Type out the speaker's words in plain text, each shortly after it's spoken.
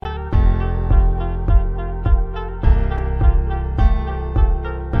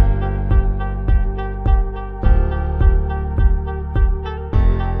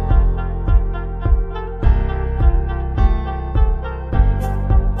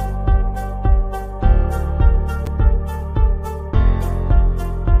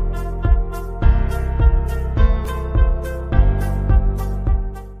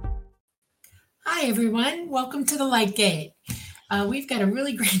welcome to the Light Gate. We've got a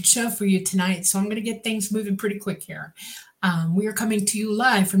really great show for you tonight, so I'm going to get things moving pretty quick here. We are coming to you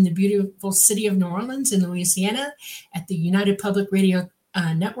live from the beautiful city of New Orleans in Louisiana at the United Public Radio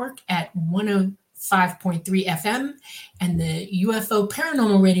Network at 105.3 FM and the UFO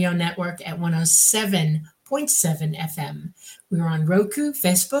Paranormal Radio Network at 107.7 FM. We're on Roku,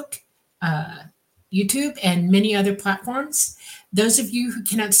 Facebook, YouTube, and many other platforms. Those of you who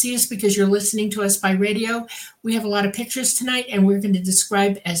cannot see us because you're listening to us by radio, we have a lot of pictures tonight, and we're going to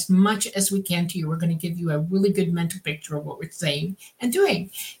describe as much as we can to you. We're going to give you a really good mental picture of what we're saying and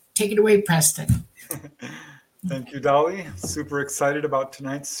doing. Take it away, Preston. Thank you, Dolly. Super excited about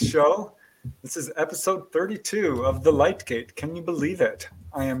tonight's show. This is episode 32 of The Light Gate. Can you believe it?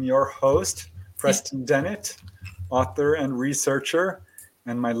 I am your host, Preston Dennett, author and researcher,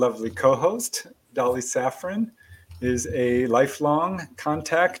 and my lovely co-host, Dolly Safran, is a lifelong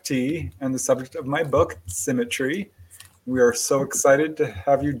contactee and the subject of my book, Symmetry. We are so excited to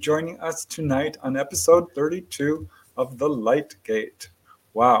have you joining us tonight on episode 32 of The Light Gate.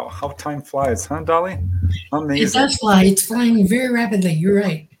 Wow, how time flies, huh, Dolly? Amazing. It does fly. It's flying very rapidly. You're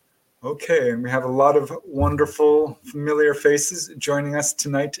right. Okay, and we have a lot of wonderful, familiar faces joining us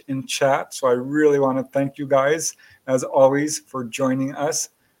tonight in chat. So I really want to thank you guys, as always, for joining us.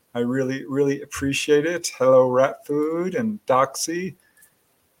 I really, really appreciate it. Hello, Rat Food and Doxy.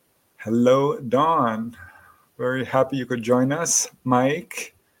 Hello, Dawn. Very happy you could join us,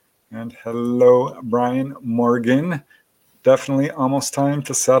 Mike. And hello, Brian Morgan. Definitely almost time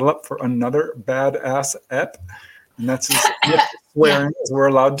to settle up for another badass ep. And that's as swearing as we're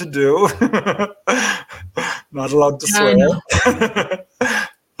allowed to do. Not allowed to swear.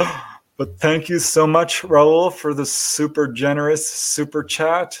 But thank you so much, Raul, for the super generous super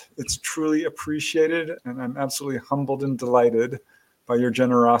chat. It's truly appreciated, and I'm absolutely humbled and delighted by your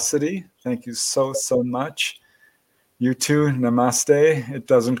generosity. Thank you so, so much. You too, namaste. It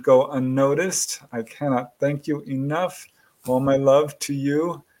doesn't go unnoticed. I cannot thank you enough. All my love to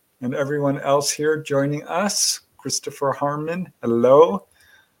you and everyone else here joining us. Christopher Harmon, hello.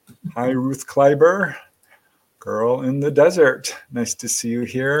 Hi, Ruth Kleiber, girl in the desert. Nice to see you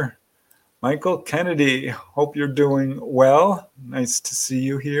here. Michael Kennedy, hope you're doing well. Nice to see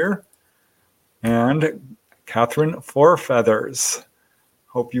you here. And Catherine Fourfeathers,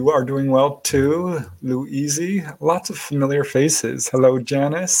 hope you are doing well too. Louise, lots of familiar faces. Hello,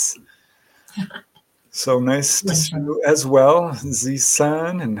 Janice. So nice to see you as well.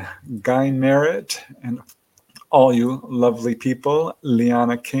 Z-Sun and Guy Merritt and all you lovely people.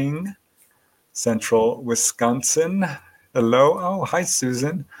 Liana King, Central Wisconsin. Hello. Oh, hi,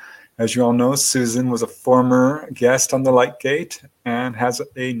 Susan. As you all know, Susan was a former guest on The Light Gate and has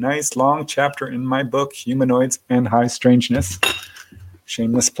a nice long chapter in my book, Humanoids and High Strangeness.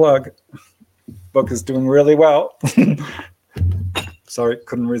 Shameless plug. Book is doing really well. Sorry,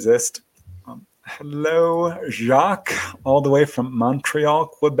 couldn't resist. Hello, Jacques, all the way from Montreal,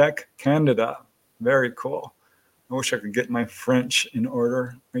 Quebec, Canada. Very cool. I wish I could get my French in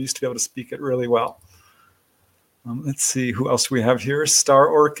order. I used to be able to speak it really well. Let's see who else we have here. Star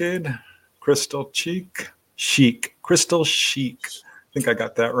Orchid, Crystal Chic, Crystal Chic. I think I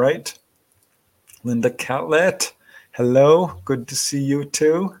got that right. Linda Catlett, hello. Good to see you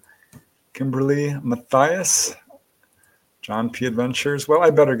too. Kimberly Matthias, John P. Adventures. Well,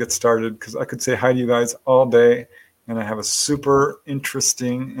 I better get started because I could say hi to you guys all day. And I have a super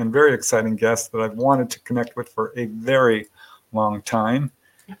interesting and very exciting guest that I've wanted to connect with for a very long time.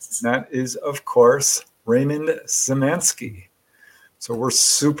 Yes. And that is, of course, Raymond Szymanski. So we're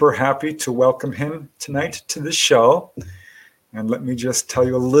super happy to welcome him tonight to the show. And let me just tell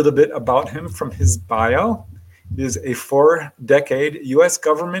you a little bit about him from his bio. He is a 4-decade U.S.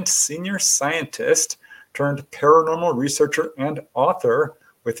 government senior scientist turned paranormal researcher and author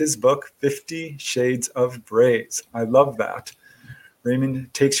with his book, 50 Shades of Grays. I love that.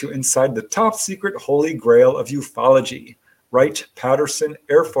 Raymond takes you inside the top secret holy grail of ufology, Wright-Patterson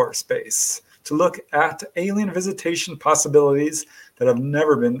Air Force Base, to look at alien visitation possibilities that have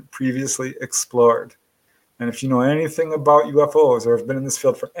never been previously explored. And if you know anything about UFOs or have been in this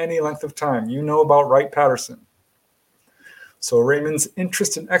field for any length of time, you know about Wright-Patterson. So Raymond's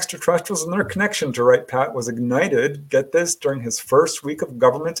interest in extraterrestrials and their connection to Wright-Pat was ignited, get this, during his first week of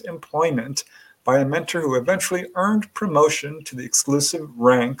government employment by a mentor who eventually earned promotion to the exclusive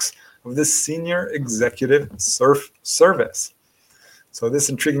ranks of the Senior Executive Service. So this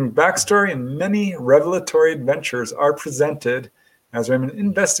intriguing backstory and many revelatory adventures are presented as Raymond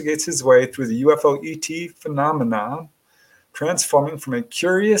investigates his way through the UFO ET phenomenon, transforming from a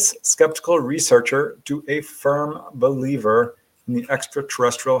curious, skeptical researcher to a firm believer in the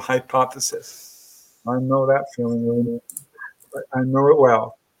extraterrestrial hypothesis. I know that feeling, Raymond. I know it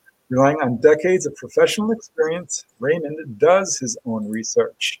well. Relying on decades of professional experience, Raymond does his own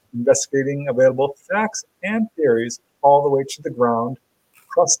research, investigating available facts and theories all the way to the ground,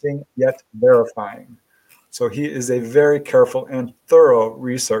 trusting yet verifying. So he is a very careful and thorough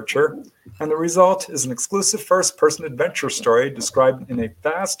researcher, and the result is an exclusive first-person adventure story described in a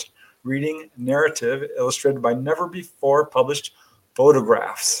fast reading narrative illustrated by never-before-published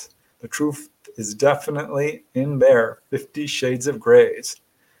photographs. The truth is definitely in there, 50 Shades of Grays.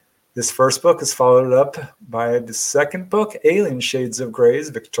 This first book is followed up by the second book, Alien Shades of Grays,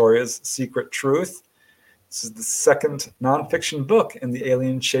 Victoria's Secret Truth. This is the second nonfiction book in the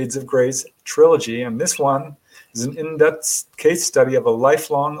Alien Shades of Grays trilogy, and this one is an in-depth case study of a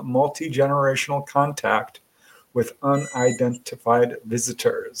lifelong, multi-generational contact with unidentified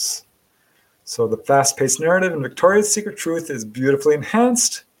visitors. So the fast-paced narrative in Victoria's Secret Truth is beautifully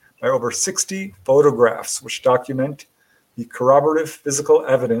enhanced by over 60 photographs, which document the corroborative physical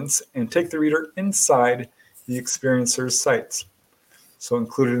evidence and take the reader inside the experiencer's sights. So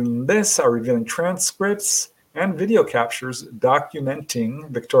included in this are revealing transcripts and video captures documenting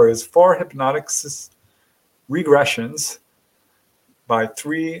Victoria's 4 hypnotic regressions by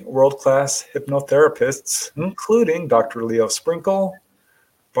 3 world-class hypnotherapists, including Dr. Leo Sprinkle,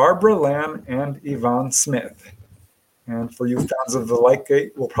 Barbara Lamb, and Yvonne Smith. And for you fans of the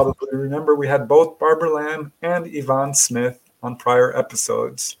Lightgate, will probably remember we had both Barbara Lamb and Yvonne Smith on prior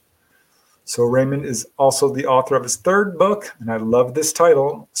episodes. So Raymond is also the author of his third book, and I love this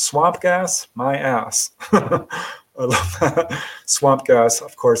title, Swamp Gas, My Ass. I love that. Swamp gas,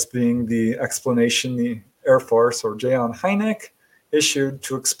 of course, being the explanation the Air Force, or J.Allen Hynek, issued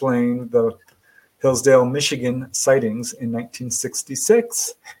to explain the Hillsdale, Michigan sightings in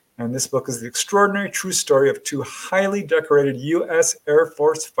 1966. And this book is the extraordinary true story of 2 highly decorated U.S. Air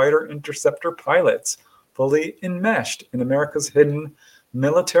Force fighter interceptor pilots, fully enmeshed in America's hidden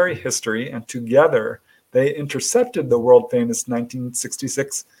military history, and together they intercepted the world-famous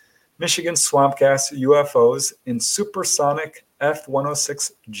 1966 Michigan swamp gas UFOs in supersonic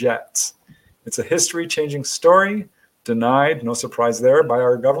F-106 jets. It's a history-changing story, denied, no surprise there, by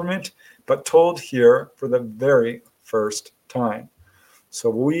our government, but told here for the very first time. So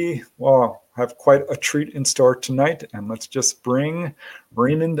we have quite a treat in store tonight, and let's just bring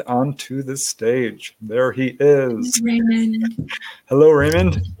Raymond onto the stage. There he is. Hey, Raymond. Hello,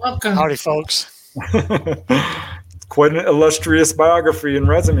 Raymond. Welcome. Howdy, folks. Quite an illustrious biography and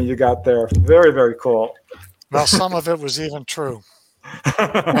resume you got there. Very, very cool. Well, some of it was even true.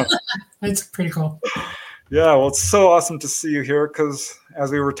 That's pretty cool. Yeah, well, it's so awesome to see you here because,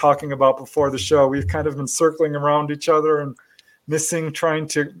 as we were talking about before the show, we've kind of been circling around each other and trying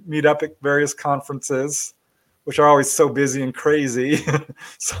to meet up at various conferences, which are always so busy and crazy.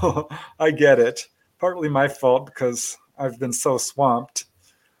 So I get it. Partly my fault because I've been so swamped.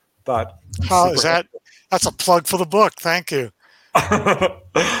 But how is that? That's a plug for the book. Thank you.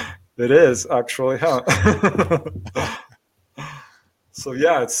 It is actually, huh? So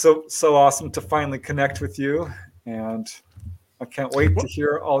yeah, it's so awesome to finally connect with you, and I can't wait to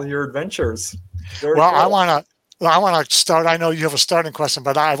hear all your adventures. Very well, cool. I want to start. I know you have a starting question,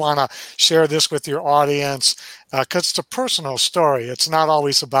 but I want to share this with your audience because it's a personal story. It's not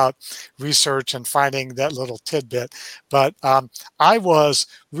always about research and finding that little tidbit. But I was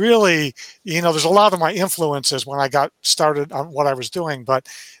really, there's a lot of my influences when I got started on what I was doing. But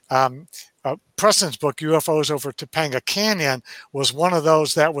Preston's book, UFOs Over Topanga Canyon, was one of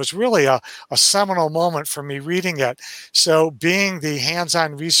those that was really a seminal moment for me reading it. So being the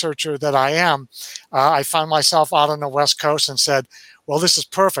hands-on researcher that I am, I found myself out on the West Coast and said, well, this is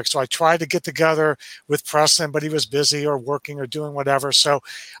perfect. So I tried to get together with Preston, but he was busy or working or doing whatever. So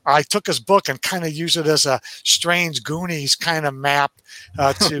I took his book and kind of used it as a strange Goonies kind of map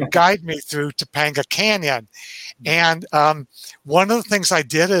to guide me through Topanga Canyon. And one of the things I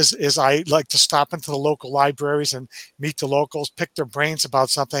did is I like to stop into the local libraries and meet the locals, pick their brains about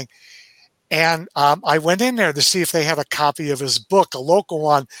something. And I went in there to see if they had a copy of his book, a local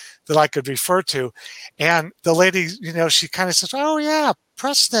one that I could refer to. And the lady, she kind of says, oh, yeah,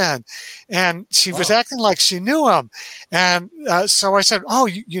 Preston. And she was acting like she knew him. And so I said, oh,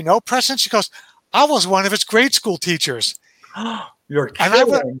 you know Preston? She goes, I was one of his grade school teachers. You're kidding. And I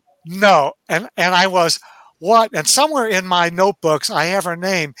went, no. And I was, what? And somewhere in my notebooks, I have her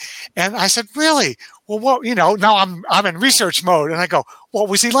name. And I said, really? Well, what, now I'm in research mode. And I go, what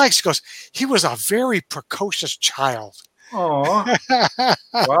was he like? She goes, he was a very precocious child. Oh,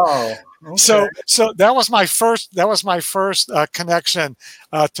 wow. So that was my first connection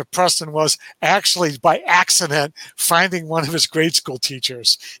to Preston, was actually by accident finding one of his grade school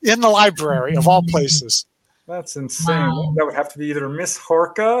teachers in the library of all places. That's insane. Wow. That would have to be either Miss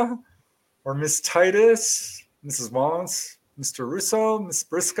Horka or Miss Titus, Mrs. Wallace, Mr. Russo, Miss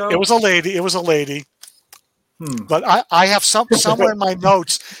Briscoe. It was a lady. But I have somewhere in my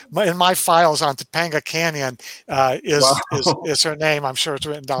notes, in my files on Topanga Canyon, is her name. I'm sure it's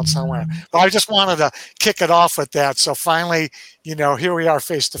written down somewhere. But I just wanted to kick it off with that. So finally, here we are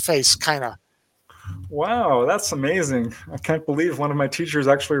face to face, kind of. Wow, that's amazing. I can't believe one of my teachers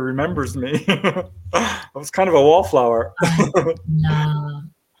actually remembers me. I was kind of a wallflower. No.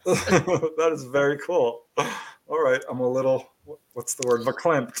 That is very cool. All right, I'm a little, what's the word,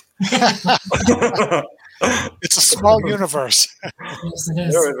 verklempt. It's a small universe. Yes, it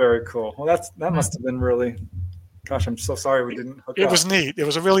is. Very, very cool. Well, that must have been really, gosh, I'm so sorry we didn't hook up. It was neat. It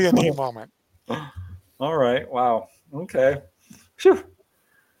was really a neat moment. All right, wow. Okay. Phew.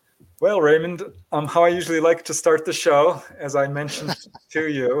 Well, Raymond, how I usually like to start the show, as I mentioned to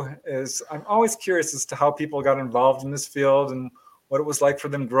you, is I'm always curious as to how people got involved in this field and what it was like for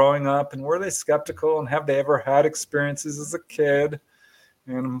them growing up, and were they skeptical, and have they ever had experiences as a kid?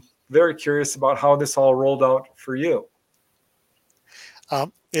 And I'm very curious about how this all rolled out for you.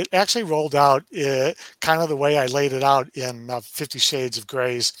 It actually rolled out kind of the way I laid it out in 50 Shades of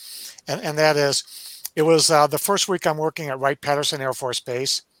Grays. And that is, it was the first week I'm working at Wright-Patterson Air Force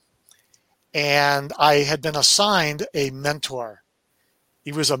Base. And I had been assigned a mentor.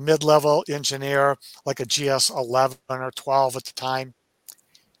 He was a mid-level engineer, like a GS 11 or 12 at the time.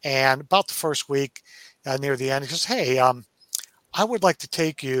 And about the first week, near the end, he goes, hey, I would like to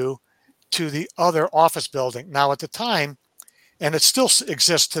take you to the other office building. Now, at the time, and it still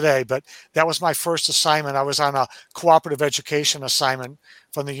exists today, but that was my first assignment. I was on a cooperative education assignment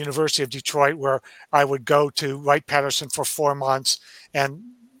from the University of Detroit, where I would go to Wright-Patterson for 4 months and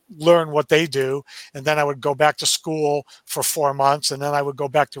learn what they do. And then I would go back to school for 4 months. And then I would go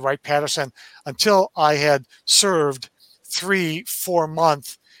back to Wright-Patterson until I had served 3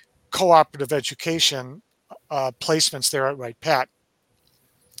 4-month cooperative education placements there at Wright-Pat.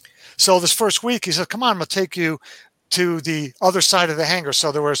 So this first week, he said, come on, I'm going to take you to the other side of the hangar.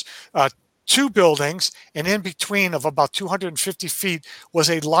 So there was 2 buildings, and in between of about 250 feet was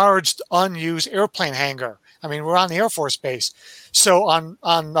a large unused airplane hangar. I mean, we're on the Air Force Base. So on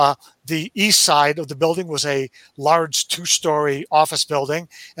the east side of the building was a large 2-story office building,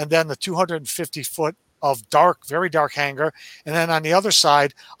 and then the 250-foot of very dark hangar. And then on the other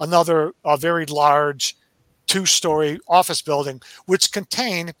side, another very large 2-story office building, which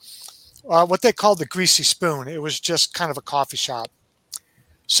contained what they called the Greasy Spoon. It was just kind of a coffee shop.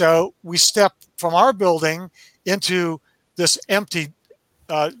 So we stepped from our building into this empty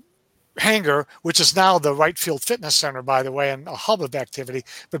hangar, which is now the Wright Field Fitness Center, by the way, and a hub of activity.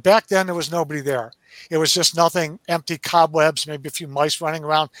 But back then, there was nobody there. It was just nothing, empty cobwebs, maybe a few mice running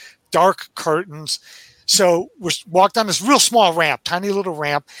around, dark curtains. So we walked on this real small ramp, tiny little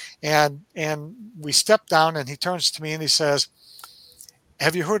ramp, and we stepped down, and he turns to me and he says,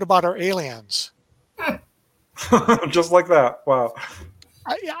 have you heard about our aliens? Just like that. Wow.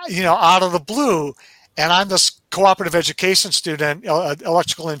 Out of the blue. And I'm this cooperative education student.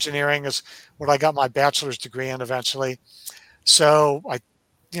 Electrical engineering is what I got my bachelor's degree in eventually. So I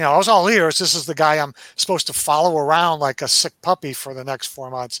was all ears. This is the guy I'm supposed to follow around like a sick puppy for the next 4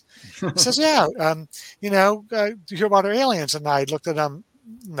 months. He says, yeah, do you hear about our aliens? And I looked at him,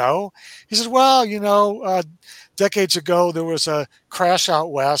 no. He says, well, decades ago, there was a crash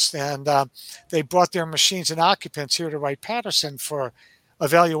out west, and they brought their machines and occupants here to Wright-Patterson for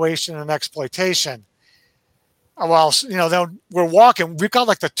evaluation and exploitation. Well, then we're walking. We've got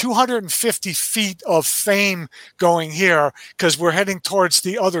like the 250 feet of fame going here because we're heading towards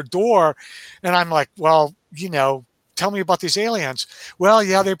the other door. And I'm like, well, tell me about these aliens. Well,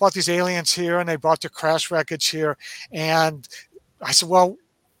 yeah, they brought these aliens here and they brought their crash wreckage here. And I said, well,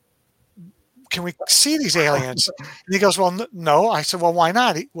 can we see these aliens? And he goes, well, no. I said, well, why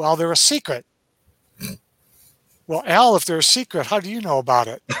not? Well, they're a secret. Well, Al, if they're a secret, how do you know about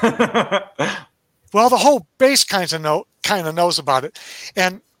it? Well, the whole base kind of knows about it.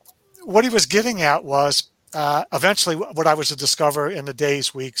 And what he was getting at was eventually what I was to discover in the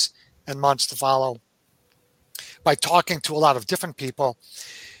days, weeks, and months to follow by talking to a lot of different people.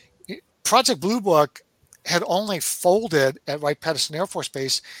 Project Blue Book had only folded at Wright-Patterson Air Force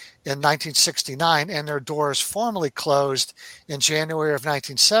Base in 1969, and their doors formally closed in January of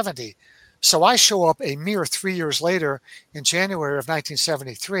 1970. So I show up a mere 3 years later in January of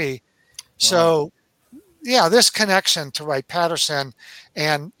 1973. So yeah, this connection to Wright-Patterson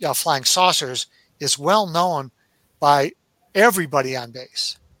and flying saucers is well known by everybody on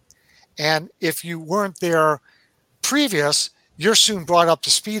base. And if you weren't there previous, you're soon brought up to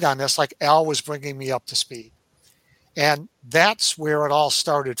speed on this, like Al was bringing me up to speed. And that's where it all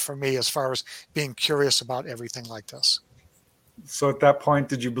started for me as far as being curious about everything like this. So at that point,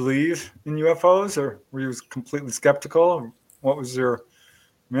 did you believe in UFOs, or were you completely skeptical? What was your,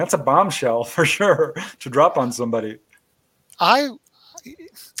 I mean, that's a bombshell for sure to drop on somebody. I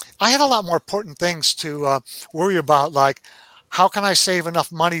had a lot more important things to worry about, like how can I save enough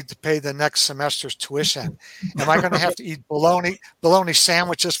money to pay the next semester's tuition? Am I going to have to eat bologna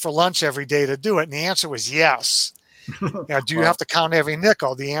sandwiches for lunch every day to do it? And the answer was yes. Now, do you have to count every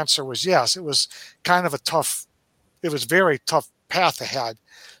nickel? The answer was yes. It was kind of it was very tough path ahead.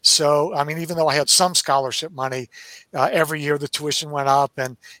 So, I mean, even though I had some scholarship money, every year the tuition went up,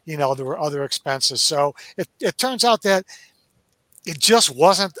 and there were other expenses. So it turns out that it just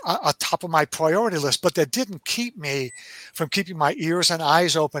wasn't a top of my priority list, but that didn't keep me from keeping my ears and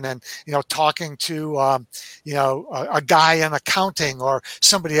eyes open and, talking to, a guy in accounting or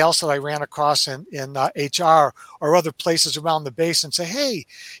somebody else that I ran across in HR or other places around the base and say, hey,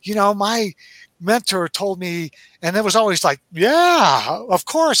 my mentor told me, and it was always like, yeah, of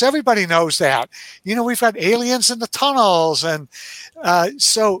course, everybody knows that. We've got aliens in the tunnels. And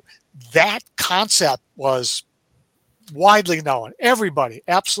so that concept was widely known. Everybody,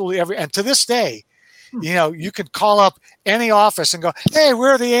 absolutely and to this day, you can call up any office and go, hey,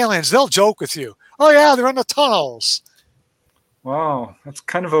 where are the aliens? They'll joke with you. Oh yeah, they're in the tunnels. Wow, that's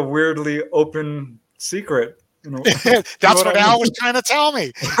kind of a weirdly open secret. That's what Al was trying to tell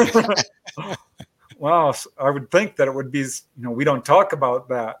me. Wow, I would think that it would be, we don't talk about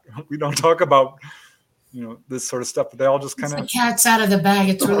that. We don't talk about, this sort of stuff, but they all just kind of. The cat's out of the bag.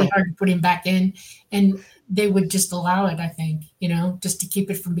 It's really hard to put him back in. And they would just allow it, I think, just to keep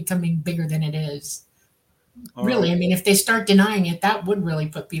it from becoming bigger than it is. All really, right. I mean, if they start denying it, that would really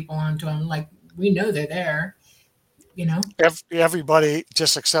put people onto them. Like, we know they're there, Everybody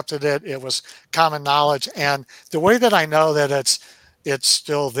just accepted it. It was common knowledge. And the way that I know that it's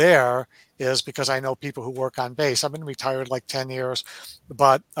still there is because I know people who work on base. I've been retired like 10 years,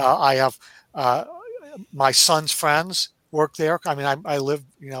 but I have my son's friends work there. I mean, I live,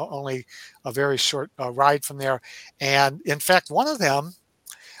 only a very short ride from there. And in fact, one of them,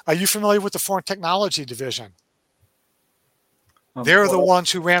 are you familiar with the Foreign Technology Division? They're the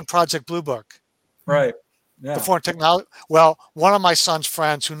ones who ran Project Blue Book. Right. Yeah. The Foreign Technology. Well, one of my son's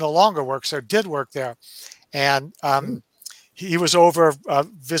friends who no longer works there did work there. And he was over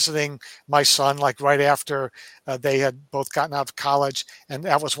visiting my son, like right after they had both gotten out of college. And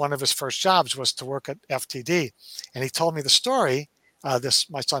that was one of his first jobs, was to work at FTD. And he told me the story,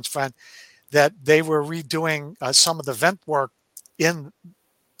 my son's friend, that they were redoing some of the vent work in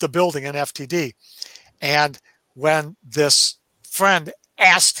the building in FTD. And when this friend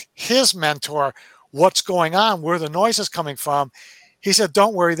asked his mentor, what's going on, where the noise is coming from, he said,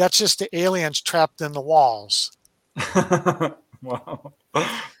 don't worry, that's just the aliens trapped in the walls. Wow.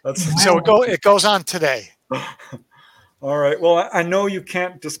 So it goes on today. All right. Well, I know you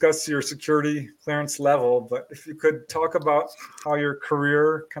can't discuss your security clearance level, but if you could talk about how your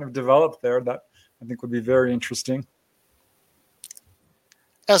career kind of developed there, that I think would be very interesting.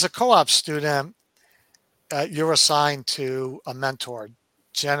 As a co-op student, you're assigned to a mentor,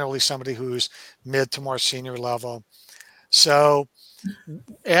 generally somebody who's mid to more senior level. So,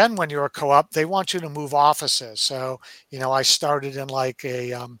 and when you're a co-op, they want you to move offices. So, I started in like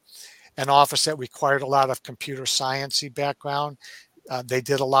an office that required a lot of computer science-y background. They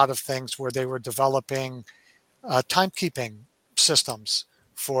did a lot of things where they were developing timekeeping systems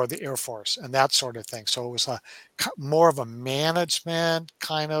for the Air Force and that sort of thing. So it was more of a management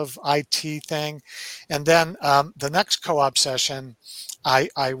kind of IT thing. And then the next co-op session,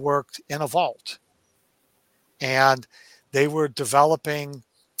 I worked in a vault, and they were developing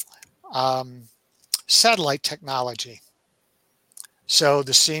satellite technology. So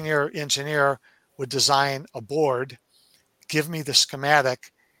the senior engineer would design a board, give me the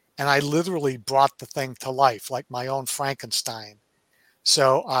schematic, and I literally brought the thing to life like my own Frankenstein.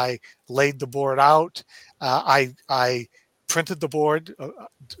 So I laid the board out. I printed the board,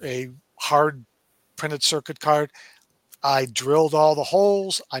 a hard printed circuit card. I drilled all the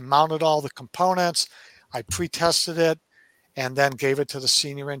holes. I mounted all the components. I pre-tested it and then gave it to the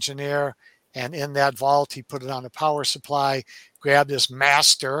senior engineer. And in that vault, he put it on a power supply, grabbed his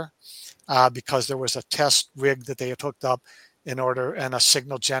master because there was a test rig that they had hooked up and a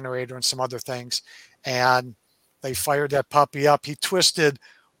signal generator and some other things. And they fired that puppy up. He twisted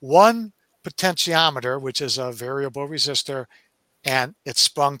one potentiometer, which is a variable resistor, and it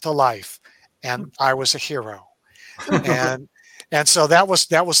sprung to life, and I was a hero. And so that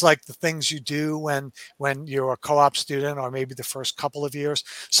was like the things you do when you're a co-op student, or maybe the first couple of years.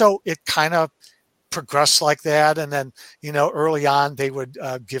 So it kind of progressed like that. And then, early on, they would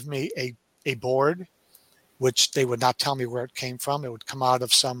give me a board, which they would not tell me where it came from. It would come out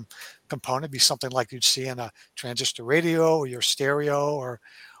of some component, be something like you'd see in a transistor radio or your stereo,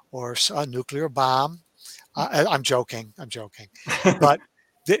 or a nuclear bomb. I'm joking, but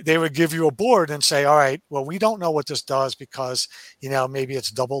they would give you a board and say, all right, well, we don't know what this does because, maybe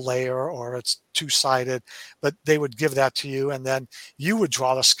it's double layer or it's two-sided, but they would give that to you, and then you would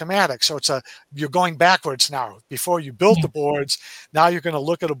draw the schematic. So you're going backwards now. Before you built the boards, now you're going to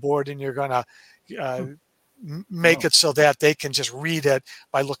look at a board and you're going to make it so that they can just read it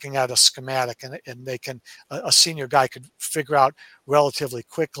by looking at a schematic, and they can, a senior guy could figure out relatively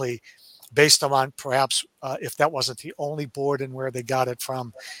quickly, based on perhaps if that wasn't the only board and where they got it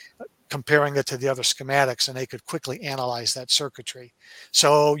from, comparing it to the other schematics, and they could quickly analyze that circuitry.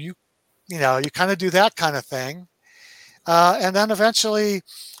 So you kind of do that kind of thing. And then eventually,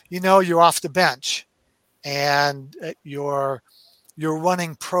 you're off the bench, and you're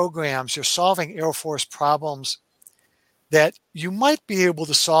running programs, you're solving Air Force problems that you might be able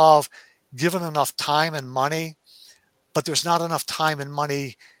to solve given enough time and money, but there's not enough time and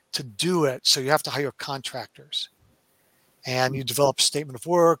money to do it. So you have to hire contractors, and you develop a statement of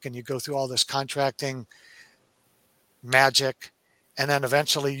work, and you go through all this contracting magic. And then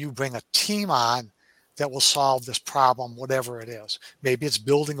eventually you bring a team on that will solve this problem, whatever it is. Maybe it's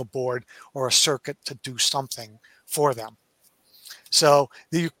building a board or a circuit to do something for them. So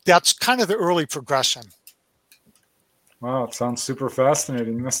that's kind of the early progression. Wow, it sounds super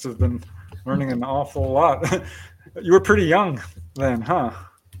fascinating. You must have been learning an awful lot. You were pretty young then, huh?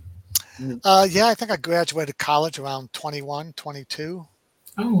 Yeah, I think I graduated college around 21, 22.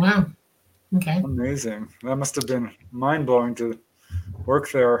 Oh, wow. Okay. Amazing. That must have been mind-blowing to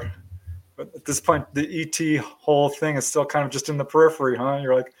work there. But at this point, the ET whole thing is still kind of just in the periphery, huh?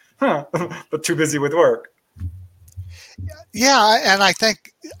 You're like, huh, but too busy with work. Yeah, and I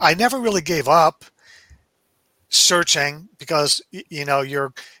think I never really gave up searching, because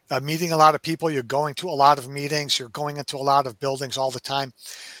you're meeting a lot of people, you're going to a lot of meetings, you're going into a lot of buildings all the time,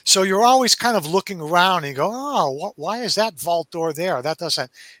 so you're always kind of looking around and you go, oh, why is that vault door there? That doesn't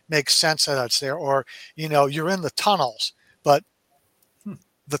make sense that it's there. Or you're in the tunnels, but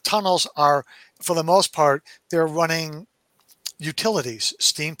the tunnels are, for the most part, they're running utilities,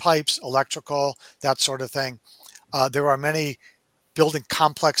 steam pipes, electrical, that sort of thing. There are many building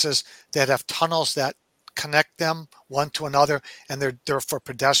complexes that have tunnels that connect them one to another, and they're for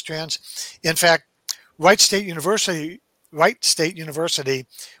pedestrians. In fact, Wright State University,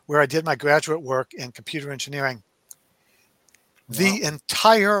 where I did my graduate work in computer engineering, the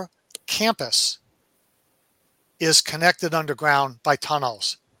entire campus is connected underground by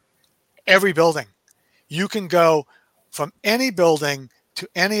tunnels. Every building. You can go from any building to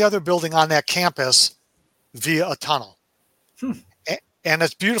any other building on that campus via a tunnel. And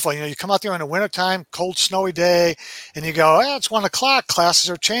it's beautiful. You come out there in the wintertime, cold, snowy day, and you go, it's 1 o'clock. Classes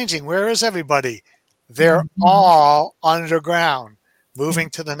are changing. Where is everybody? They're all underground,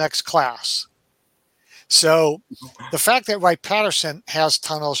 moving to the next class. So the fact that Wright-Patterson has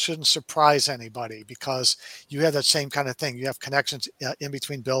tunnels shouldn't surprise anybody, because you have that same kind of thing. You have connections in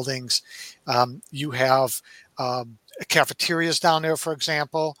between buildings. You have cafeterias down there, for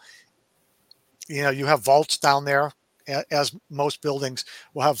example. You have vaults down there, as most buildings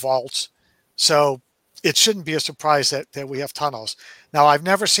will have vaults. So it shouldn't be a surprise that we have tunnels. Now, I've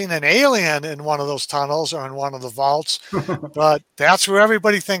never seen an alien in one of those tunnels or in one of the vaults, but that's where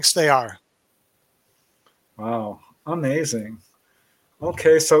everybody thinks they are. Wow, amazing.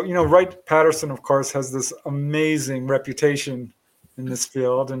 Okay, so, Wright-Patterson, of course, has this amazing reputation in this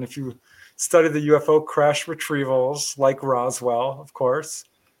field. And if you study the UFO crash retrievals, like Roswell, of course,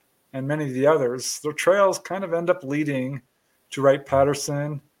 and many of the others, their trails kind of end up leading to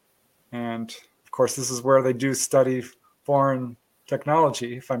Wright-Patterson. And of course, this is where they do study foreign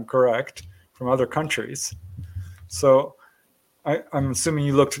technology, if I'm correct, from other countries. So I'm assuming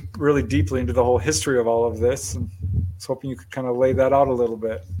you looked really deeply into the whole history of all of this, and I was hoping you could kind of lay that out a little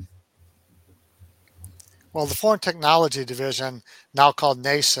bit. Well, the Foreign Technology Division, now called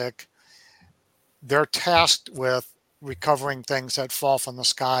NASIC, they're tasked with recovering things that fall from the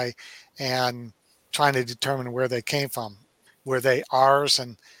sky and trying to determine where they came from. Were they ours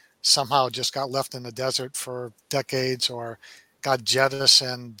and somehow just got left in the desert for decades, or got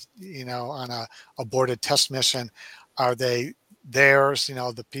jettisoned, on a aborted test mission? Are they theirs,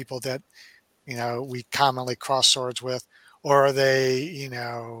 the people that we commonly cross swords with, or are they,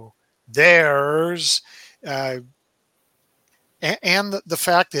 theirs? And the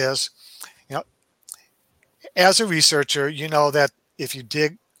fact is, as a researcher, you know that if you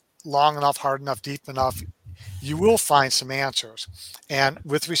dig long enough, hard enough, deep enough, you will find some answers. And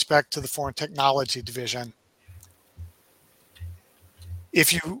with respect to the Foreign Technology Division,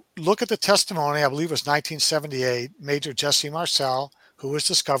 if you look at the testimony, I believe it was 1978, Major Jesse Marcel, who was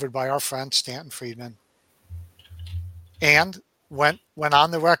discovered by our friend Stanton Friedman, and went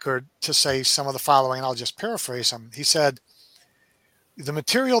on the record to say some of the following, and I'll just paraphrase him. He said, the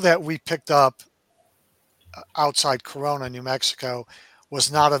material that we picked up outside Corona, New Mexico, was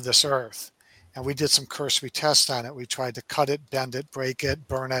not of this earth. And we did some cursory tests on it. We tried to cut it, bend it, break it,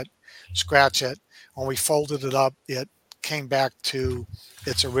 burn it, scratch it. When we folded it up, it came back to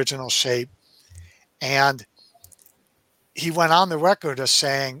its original shape. And he went on the record as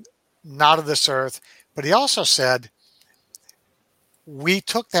saying, not of this earth. But he also said, we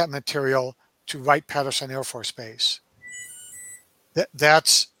took that material to Wright-Patterson Air Force Base.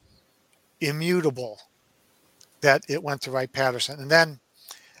 That's immutable that it went to Wright-Patterson. And then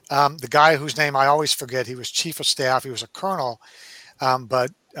the guy whose name I always forget, he was chief of staff. He was a colonel,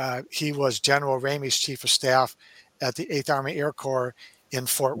 but he was General Ramey's chief of staff at the 8th Army Air Corps in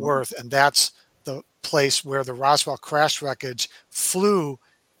Fort Worth. And that's the place where the Roswell crash wreckage flew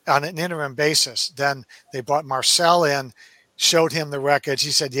on an interim basis. Then they brought Marcel in, showed him the wreckage.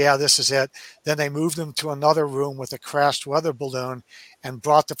 He said, yeah, this is it. Then they moved him to another room with a crashed weather balloon and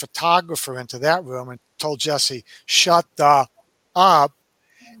brought the photographer into that room and told Jesse, shut the up.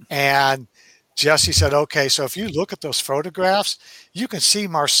 And Jesse said, okay, so if you look at those photographs, you can see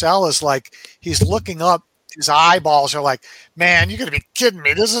Marcel is like, he's looking up. His eyeballs are like, man, you're going to be kidding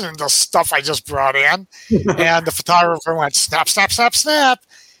me. This isn't the stuff I just brought in. And the photographer went, snap, snap, snap, snap.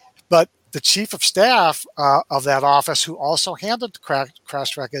 But the chief of staff of that office, who also handled the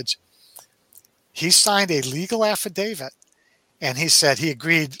crash wreckage, he signed a legal affidavit. And he said he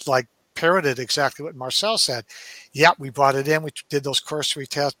agreed, like parroted exactly what Marcel said. Yeah, we brought it in. We did those cursory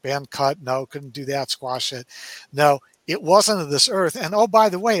tests, band cut. No, couldn't do that, squash it. No, it wasn't of this earth. And oh, by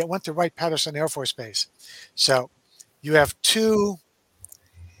the way, it went to Wright-Patterson Air Force Base. So you have two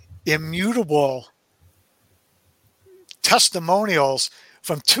immutable testimonials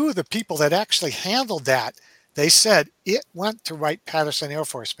from two of the people that actually handled that. They said it went to Wright-Patterson Air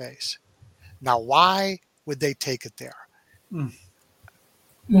Force Base. Now, why would they take it there?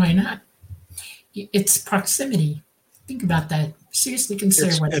 Why not? It's proximity. Think about that. Seriously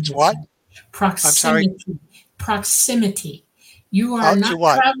consider what it's what? Proximity. I'm sorry? Proximity. You are not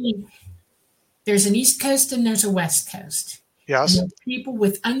traveling. There's an East Coast and there's a West Coast. Yes. And people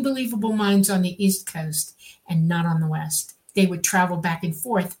with unbelievable minds on the East Coast and not on the West. They would travel back and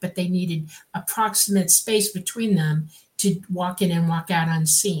forth, but they needed approximate space between them to walk in and walk out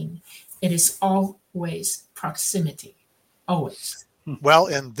unseen. It is always proximity. Always. Well,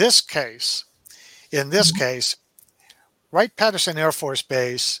 in this case, Wright-Patterson Air Force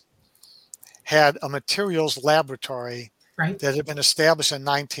Base had a materials laboratory that had been established in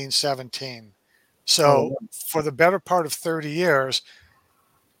 1917. So for the better part of 30 years,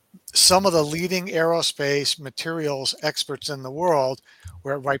 some of the leading aerospace materials experts in the world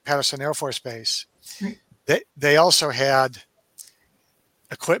were at Wright-Patterson Air Force Base. They also had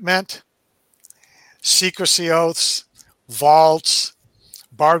equipment, secrecy oaths, vaults,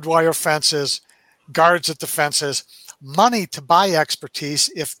 barbed wire fences, guards at the fences, money to buy expertise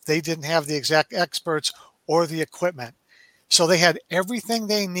if they didn't have the exact experts or the equipment. So they had everything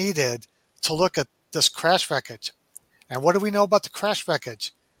they needed to look at this crash wreckage. And what do we know about the crash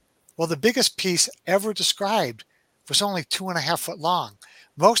wreckage? Well, the biggest piece ever described was only 2.5 foot long.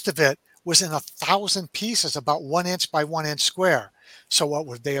 Most of it was in 1,000 pieces, about 1 inch by 1 inch square. So what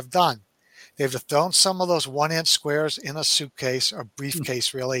would they have done? They'd have thrown some of those 1 inch squares in a suitcase or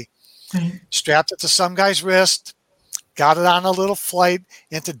briefcase, really, strapped it to some guy's wrist, got it on a little flight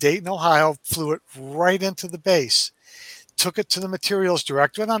into Dayton, Ohio, flew it right into the base, took it to the materials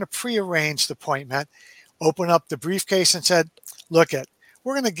director, went on a prearranged appointment, opened up the briefcase and said, look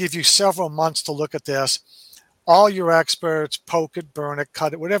we're going to give you several months to look at this. All your experts, poke it, burn it,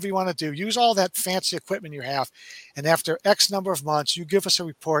 cut it, whatever you want to do. Use all that fancy equipment you have. And after X number of months, you give us a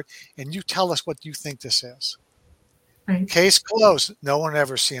report and you tell us what you think this is. Case closed. No one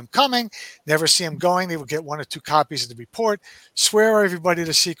ever see him coming, never see him going. They would get 1 or 2 copies of the report, swear everybody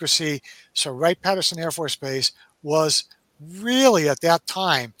to secrecy. So Wright-Patterson Air Force Base was really, at that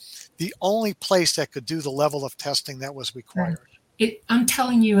time, the only place that could do the level of testing that was required. I'm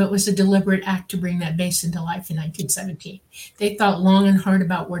telling you, it was a deliberate act to bring that base into life in 1917. They thought long and hard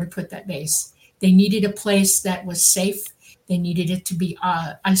about where to put that base. They needed a place that was safe. They needed it to be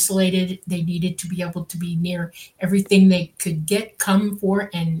isolated. They needed to be able to be near everything they could get, come for,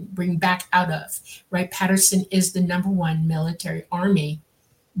 and bring back out of. Wright-Patterson is the #1 military army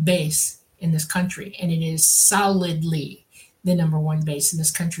base in this country, and it is solidly the #1 base in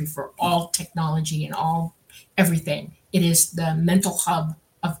this country for all technology and all everything. It is the mental hub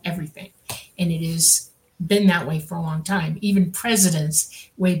of everything, and it has been that way for a long time. Even presidents,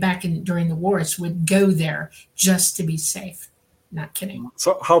 way back during the wars, would go there just to be safe. Not kidding.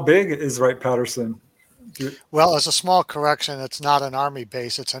 So, how big is Wright-Patterson? Well, as a small correction, it's not an Army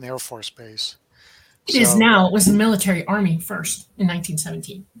base; it's an Air Force base. It is now. It was a military army first in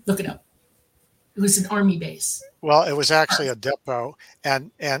 1917. Look it up. It was an army base. Well, it was actually a depot,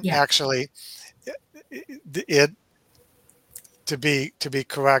 and actually, it to be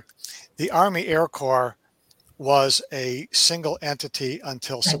correct, the Army Air Corps was a single entity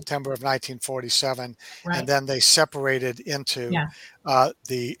until September of 1947, and then they separated into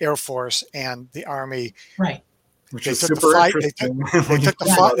the Air Force and the Army. Right. Which is super interesting. They took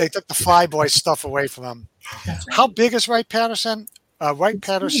the flyboy stuff away from them. That's right. How big is Wright-Patterson?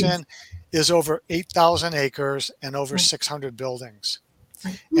 Wright-Patterson is over 8,000 acres and over 600 buildings.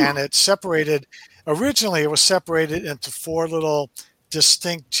 And it's separated, originally it was separated into 4 little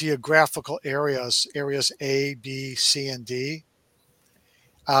distinct geographical areas A, B, C, and D.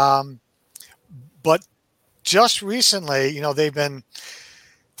 But just recently, they've been,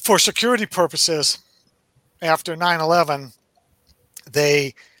 for security purposes, after 9/11,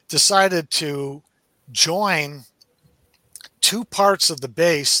 they decided to join 2 parts of the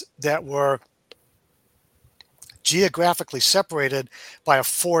base that were geographically separated by a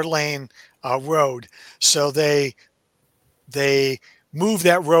 4-lane road. So they moved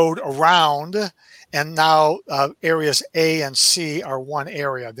that road around, and now areas A and C are one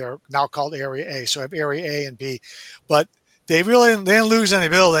area. They're now called Area A. So I have Area A and B, but they didn't lose any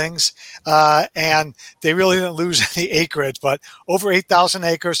buildings, and they really didn't lose any acreage. But over 8,000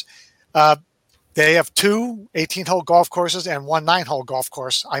 acres. They have 2 18-hole golf courses and 1 9-hole golf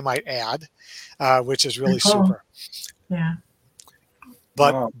course, I might add, which is really super. Yeah.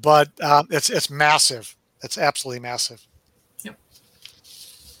 But it's massive. It's absolutely massive. Yep.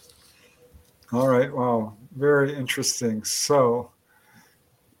 All right. Wow. Very interesting. So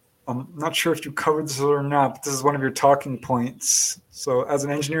I'm not sure if you covered this or not, but this is one of your talking points. So as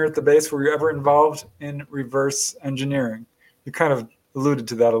an engineer at the base, were you ever involved in reverse engineering? You kind of alluded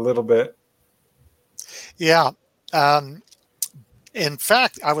to that a little bit. Yeah. In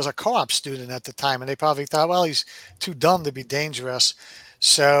fact, I was a co-op student at the time, and they probably thought, well, he's too dumb to be dangerous.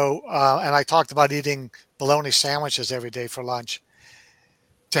 So, and I talked about eating bologna sandwiches every day for lunch.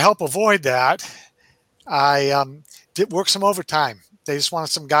 To help avoid that, I did work some overtime. They just wanted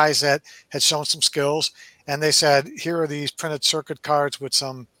some guys that had shown some skills, and they said, here are these printed circuit cards with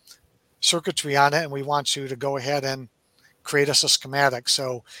some circuitry on it, and we want you to go ahead and create us a schematic.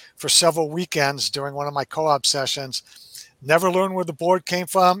 So for several weekends during one of my co-op sessions, never learned where the board came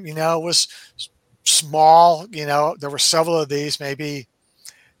from. It was small. There were several of these, maybe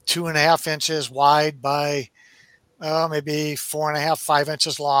 2.5 inches wide by maybe 4.5, 5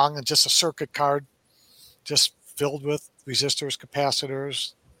 inches long, and just a circuit card just filled with resistors,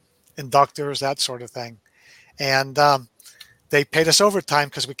 capacitors, inductors, that sort of thing. And they paid us overtime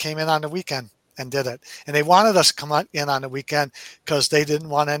because we came in on the weekend and did it. And they wanted us to come in on the weekend because they didn't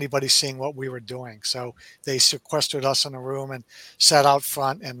want anybody seeing what we were doing. So they sequestered us in a room and sat out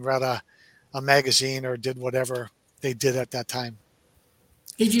front and read a magazine or did whatever they did at that time.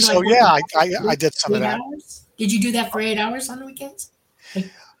 Did you? So I did some of that. Hours? Did you do that for 8 hours on the weekends? Like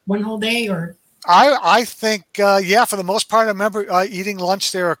one whole day, or? I think, for the most part, I remember eating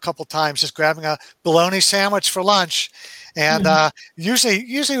lunch there a couple times, just grabbing a bologna sandwich for lunch. And usually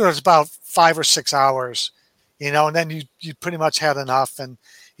it was about 5 or 6 hours, and then you pretty much had enough. And,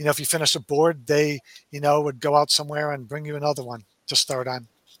 if you finished a board, they, would go out somewhere and bring you another one to start on.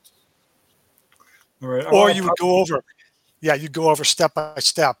 All right. Or you would go over. Yeah, you'd go over step by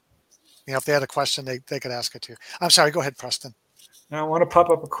step. If they had a question, they could ask it to you. I'm sorry. Go ahead, Preston. Now I want to pop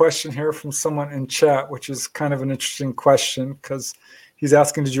up a question here from someone in chat, which is kind of an interesting question because he's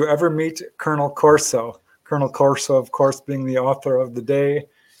asking, did you ever meet Colonel Corso? Colonel Corso, of course, being the author of The Day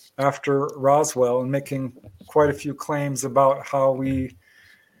After Roswell and making quite a few claims about how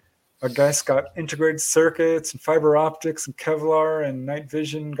our guys got integrated circuits and fiber optics and Kevlar and night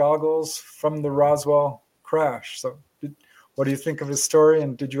vision goggles from the Roswell crash. So what do you think of his story,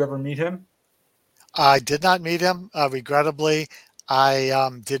 and did you ever meet him? I did not meet him, regrettably. I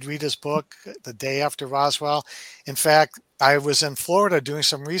did read his book the day after Roswell. In fact, I was in Florida doing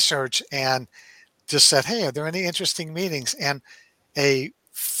some research and just said, "Hey, are there any interesting meetings?" And a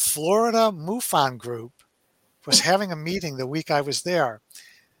Florida MUFON group was having a meeting the week I was there.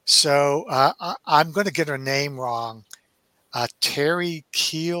 So I'm going to get her name wrong. Terry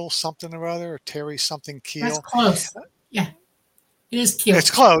Keel, something or other, or Terry something That's Keel. close. Yeah, it is It's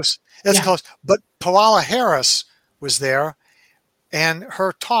cute. close. It's Yeah. close. But Paola Harris was there, and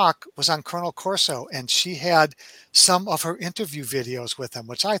her talk was on Colonel Corso, and she had some of her interview videos with him,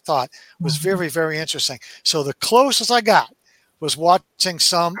 which I thought was Mhm. very, very interesting. So the closest I got was watching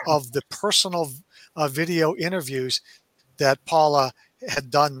some of the personal video interviews that Paula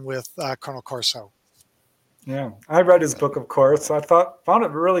had done with Colonel Corso. Yeah, I read his book, of course. Found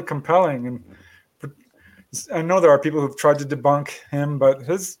it really compelling, and I know there are people who've tried to debunk him, but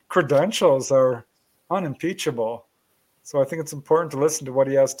his credentials are unimpeachable. So I think it's important to listen to what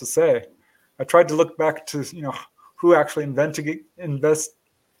he has to say. I tried to look back to who actually invented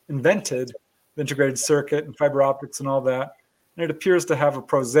the integrated circuit and fiber optics and all that, and it appears to have a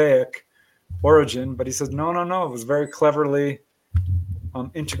prosaic origin. But he says no, no, no. It was very cleverly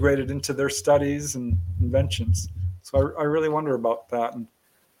integrated into their studies and inventions. So I really wonder about that and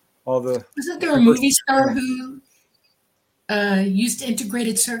all the Wasn't there a people. movie star who used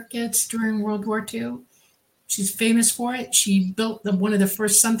integrated circuits during World War II? She's famous for it. She built one of the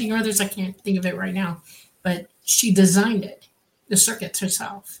first something or others. I can't think of it right now, but she designed it, the circuits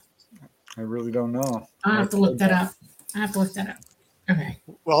herself. I really don't know. I'll have to look that up. I have to look that up. Okay.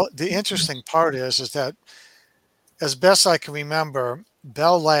 Well, the interesting part is that, as best I can remember,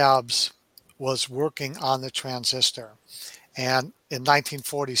 Bell Labs was working on the transistor. And in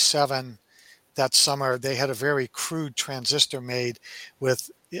 1947, that summer, they had a very crude transistor made with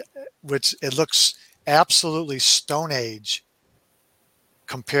which it looks absolutely Stone Age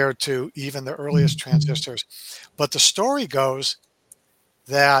compared to even the earliest transistors. But the story goes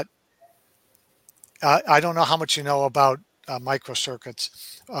that I don't know how much you know about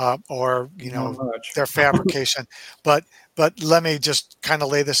microcircuits or Not much. their fabrication, but let me just kind of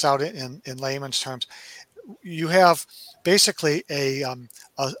lay this out in layman's terms. You have basically a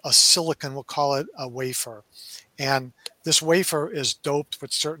silicon, we'll call it a wafer, and this wafer is doped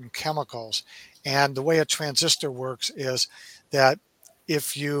with certain chemicals. And the way a transistor works is that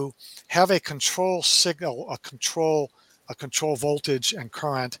if you have a control signal, a control voltage and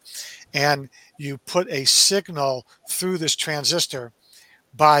current, and you put a signal through this transistor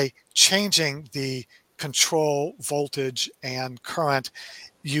by changing the control voltage and current,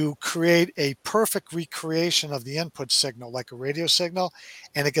 you create a perfect recreation of the input signal, like a radio signal,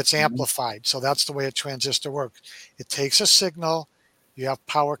 and it gets amplified. So that's the way a transistor works. It takes a signal, you have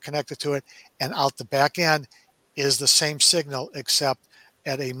power connected to it, and out the back end is the same signal, except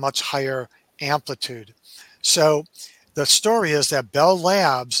at a much higher amplitude. So the story is that Bell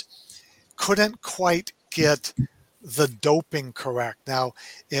Labs couldn't quite get the doping correct. Now,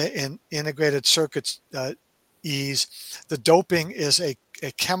 in integrated circuits ease, the doping is a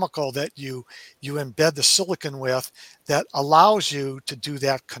chemical that you embed the silicon with that allows you to do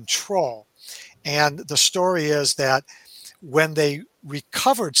that control. And the story is that when they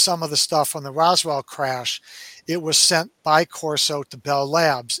recovered some of the stuff from the Roswell crash, it was sent by Corso to Bell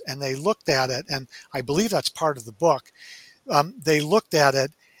Labs, and they looked at it, and I believe that's part of the book. They looked at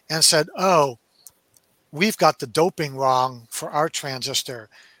it and said, "Oh, we've got the doping wrong for our transistor.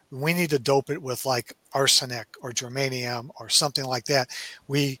 We need to dope it with like arsenic or germanium or something like that.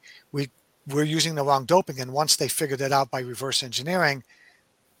 We're using the wrong doping." And once they figured it out by reverse engineering,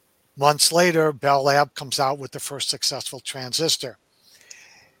 months later, Bell Lab comes out with the first successful transistor.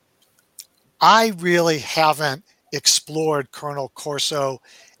 I really haven't explored Colonel Corso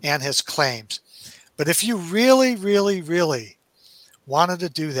and his claims. But if you really, really, really wanted to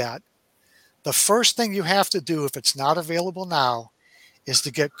do that, the first thing you have to do, if it's not available now, is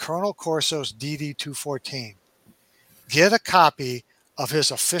to get Colonel Corso's DD-214. Get a copy of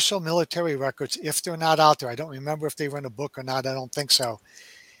his official military records if they're not out there. I don't remember if they were in a book or not. I don't think so.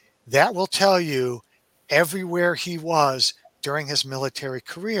 That will tell you everywhere he was during his military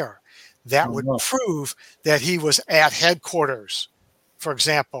career. That would prove that he was at headquarters, for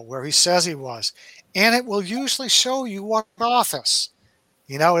example, where he says he was. And it will usually show you what office.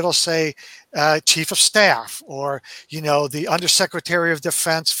 It'll say Chief of Staff or, the Undersecretary of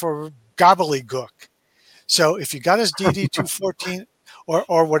Defense for gobbledygook. So if you got his DD-214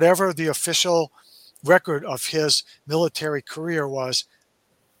 or whatever the official record of his military career was,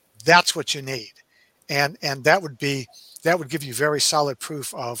 that's what you need. And that would give you very solid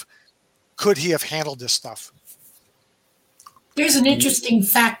proof of, could he have handled this stuff? There's an interesting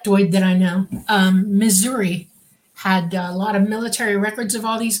factoid that I know. Missouri had a lot of military records of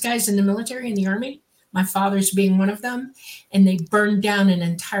all these guys in the military and the army. My father's being one of them, and they burned down an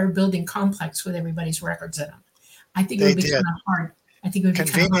entire building complex with everybody's records in them. I think it They would be did. kind of hard. I think it would be kind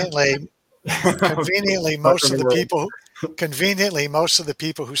of hard. Conveniently, Yes. conveniently, most of the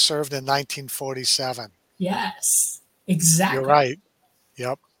people who served in 1947. Yes. You're Exactly. right.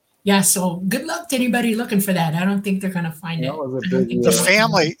 Yep. Yeah. So good luck to anybody looking for that. I don't think they're going to find That it. was a I don't big think The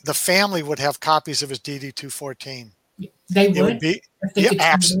they the family would have copies of his DD-214. They It would would be, if they yeah, could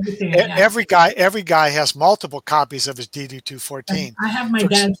find everything. Yeah. every guy has multiple copies of his DD-214. I have my For-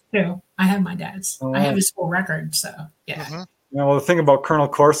 dad's too. I have my dad's. I have Oh. his full record. So yeah. Mhm. Well, the thing about Colonel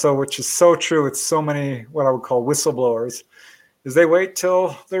Corso, which is so true, it's so many what I would call whistleblowers, is they wait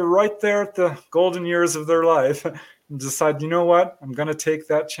till they're right there at the golden years of their life and decide, you know what, I'm going to take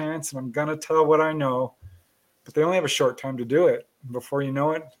that chance and I'm going to tell what I know. But they only have a short time to do it. Before you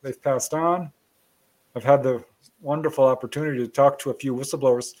know it, they've passed on. I've had the wonderful opportunity to talk to a few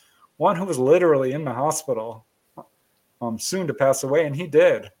whistleblowers, one who was literally in the hospital, soon to pass away, and he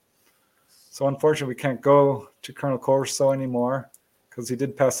did. So unfortunately, we can't go to Colonel Corso anymore because he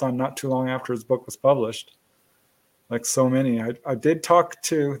did pass on not too long after his book was published. Like so many, I did talk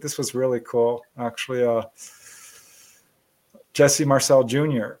to, this was really cool, actually, Jesse Marcel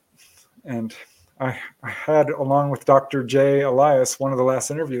Jr. And I had, along with Dr. J. Elias, one of the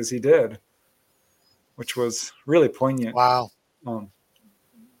last interviews he did, which was really poignant. Wow.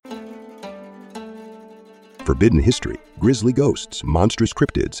 Forbidden history, grisly ghosts, monstrous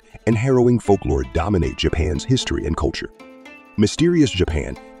cryptids, and harrowing folklore dominate Japan's history and culture. Mysterious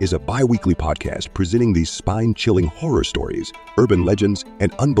Japan is a bi-weekly podcast presenting these spine-chilling horror stories, urban legends,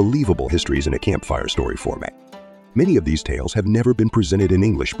 and unbelievable histories in a campfire story format. Many of these tales have never been presented in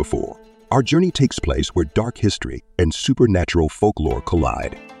English before. Our journey takes place where dark history and supernatural folklore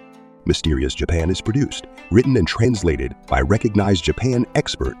collide. Mysterious Japan is produced, written, and translated by recognized Japan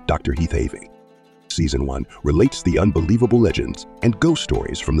expert Dr. Heath Avey. Season 1 relates the unbelievable legends and ghost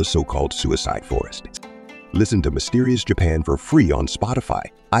stories from the so-called suicide forest. Listen to Mysterious Japan for free on Spotify,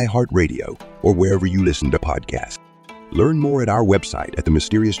 iHeartRadio, or wherever you listen to podcasts. Learn more at our website at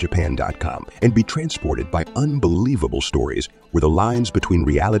themysteriousjapan.com and be transported by unbelievable stories where the lines between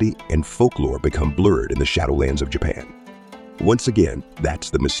reality and folklore become blurred in the shadowlands of Japan. Once again,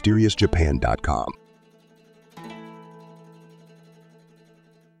 that's themysteriousjapan.com.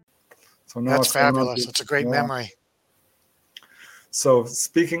 So now That's it's going on fabulous. to- It's a great yeah. memory. So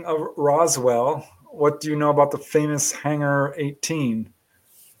speaking of Roswell, what do you know about the famous Hangar 18,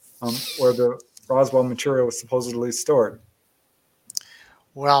 where the Roswell material was supposedly stored?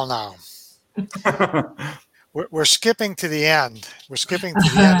 Well, now we're skipping to the end. We're skipping to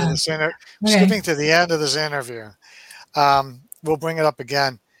the end of this Okay. skipping to the end of this interview. We'll bring it up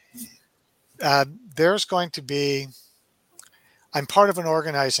again. There's going to be. I'm part of an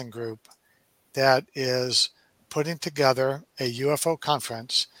organizing group that is putting together a UFO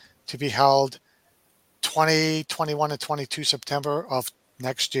conference to be held 20, 21, and 22 September of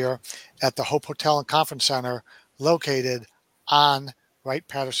next year at the Hope Hotel and Conference Center located on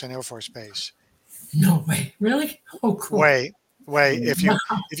Wright-Patterson Air Force Base. No way. Really? Oh, cool. Wait.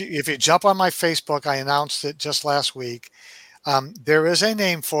 If you jump on my Facebook, I announced it just last week. There is a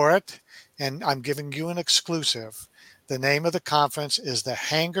name for it, and I'm giving you an exclusive. The name of the conference is the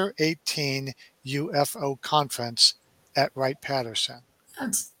Hangar 18 UFO Conference at Wright-Patterson.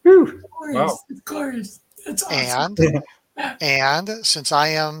 That's Whew. course, Wow. of course. That's awesome. And since I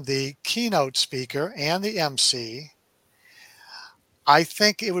am the keynote speaker and the MC, I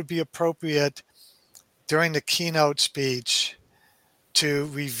think it would be appropriate during the keynote speech to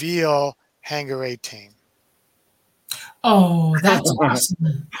reveal Hangar 18. Oh, that's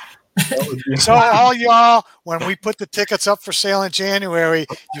awesome. That would be- So all y'all, when we put the tickets up for sale in January,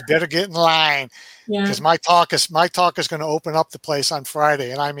 you better get in line Yeah. because my talk is going to open up the place on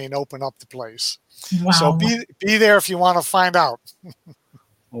Friday, and I mean open up the place. Wow. So be there if you want to find out.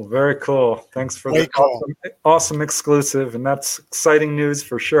 Well, very cool. Thanks for Way the cool. awesome exclusive, and that's exciting news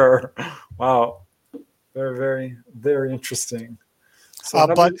for sure. Wow, very, very, very interesting. So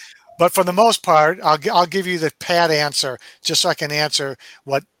But for the most part, I'll give you the pat answer just so I can answer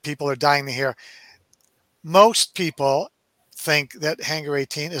what people are dying to hear. Most people think that Hangar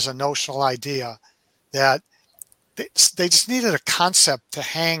 18 is a notional idea, that they just needed a concept to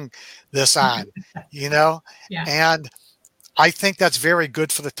hang this on, Yeah. And I think that's very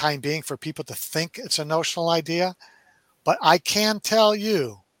good for the time being for people to think it's a notional idea. But I can tell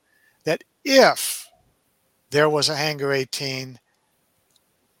you that if there was a Hangar 18,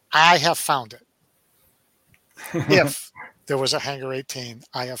 I have found it. If there was a Hangar 18.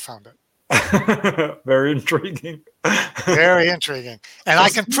 I have found it. Very intriguing. Very intriguing. And I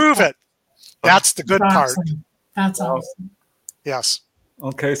can prove it. That's the good part. That's Wow. awesome. Yes.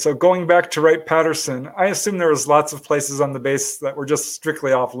 Okay, so going back to Wright-Patterson, I assume there was lots of places on the base that were just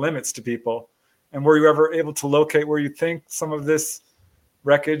strictly off limits to people. And were you ever able to locate where you think some of this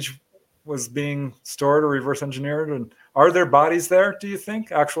wreckage was being stored or reverse engineered? And are there bodies there, do you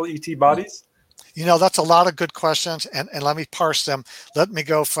think? Actual ET bodies? That's a lot of good questions, and let me parse them. Let me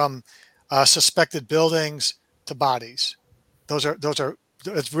go from suspected buildings to bodies. That's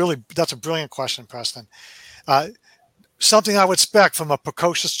a brilliant question, Preston. Something I would expect from a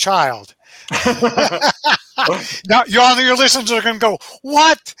precocious child. Now, your listeners are going to go,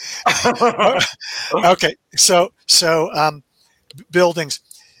 what? Okay, so buildings.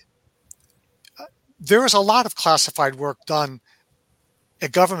 There is a lot of classified work done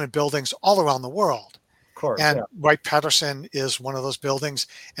at government buildings all around the world. Of course, and yeah. Wright-Patterson is one of those buildings.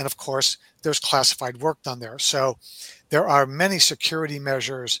 And of course, there's classified work done there. So there are many security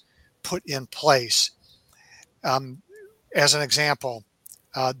measures put in place. As an example,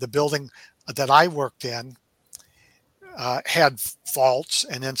 the building that I worked in had vaults,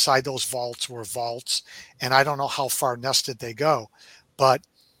 and inside those vaults were vaults. And I don't know how far nested they go. But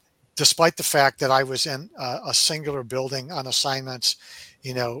despite the fact that I was in a singular building on assignments,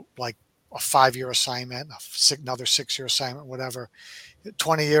 like a 5-year assignment, another 6-year assignment, whatever,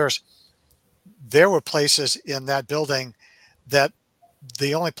 20 years, there were places in that building that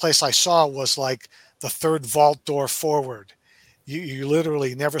the only place I saw was like the third vault door forward. You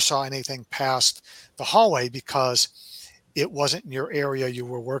literally never saw anything past the hallway because it wasn't in your area you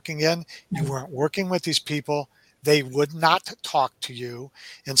were working in. You weren't working with these people. They would not talk to you.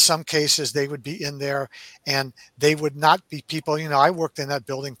 In some cases, they would be in there and they would not be people. I worked in that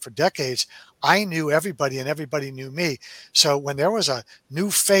building for decades. I knew everybody and everybody knew me. So when there was a new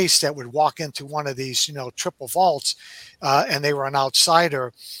face that would walk into one of these, triple vaults, and they were an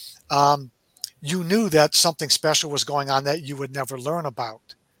outsider, you knew that something special was going on that you would never learn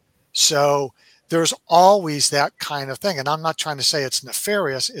about. So there's always that kind of thing. And I'm not trying to say it's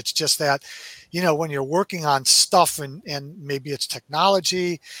nefarious. It's just that, when you're working on stuff and maybe it's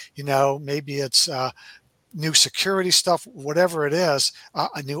technology, maybe it's new security stuff, whatever it is,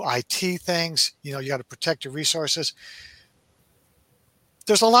 new IT things, you got to protect your resources.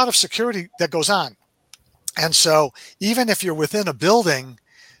 There's a lot of security that goes on. And so even if you're within a building,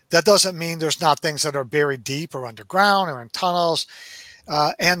 that doesn't mean there's not things that are buried deep or underground or in tunnels.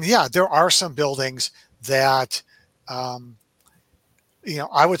 And yeah, there are some buildings that, I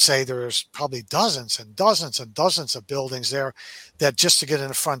would say there's probably dozens and dozens and dozens of buildings there that just to get in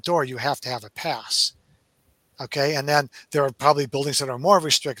the front door, you have to have a pass. Okay. And then there are probably buildings that are more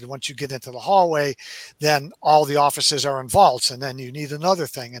restricted. Once you get into the hallway, then all the offices are in vaults, and then you need another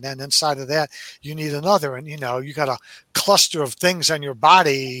thing. And then inside of that, you need another. And, you got a cluster of things on your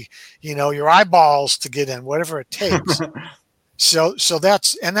body, your eyeballs to get in, whatever it takes. So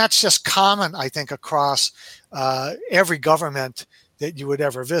that's just common, I think, across every government that you would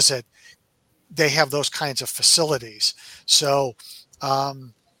ever visit. They have those kinds of facilities. So,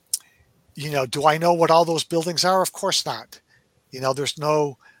 do I know what all those buildings are? Of course not.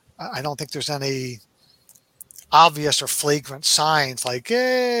 I don't think there's any obvious or flagrant signs like,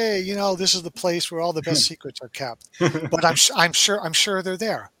 hey, this is the place where all the best secrets are kept. But I'm sure they're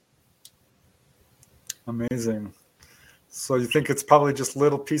there. Amazing. So you think it's probably just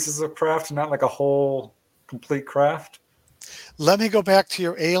little pieces of craft, not like a whole complete craft? Let me go back to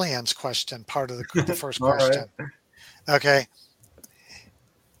your aliens question, part of the first question. Right. Okay.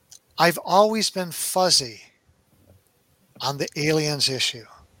 I've always been fuzzy on the aliens issue.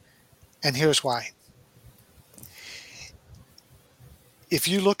 And here's why. If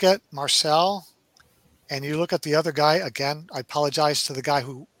you look at Marcel and you look at the other guy, again, I apologize to the guy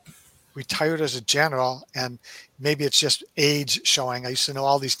who retired as a general, and maybe it's just age showing. I used to know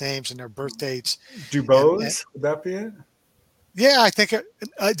all these names and their birth dates. Dubose, would that be it? Yeah, I think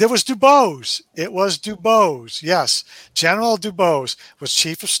there was Dubose. It was Dubose, yes. General Dubose was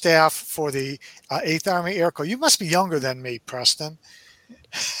chief of staff for the 8th Army Air Corps. You must be younger than me, Preston.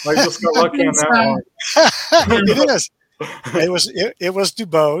 I just got lucky on that one. It is. It was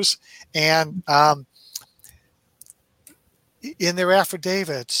Dubose, and in their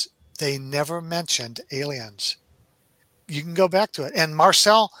affidavits, they never mentioned aliens. You can go back to it. And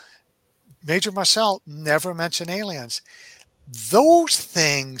Major Marcel never mentioned aliens. Those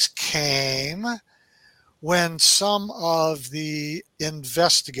things came when some of the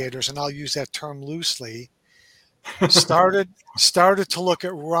investigators, and I'll use that term loosely, started to look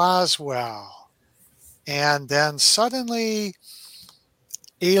at Roswell And then suddenly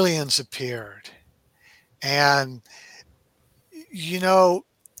aliens appeared. And,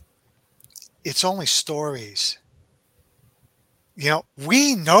 it's only stories.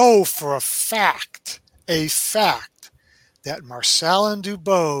 We know for a fact, that Marcel and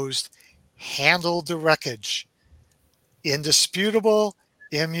Dubose handled the wreckage. Indisputable,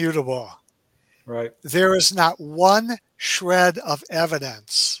 immutable. Right. There is not one shred of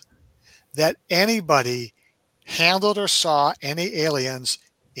evidence that anybody handled or saw any aliens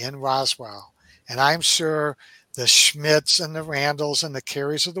in Roswell. And I'm sure the Schmidts and the Randalls and the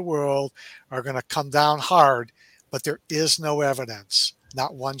Carries of the world are going to come down hard, but there is no evidence,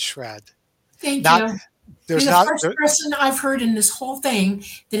 not one shred. Thank Not, you. There's You're the not. first person I've heard in this whole thing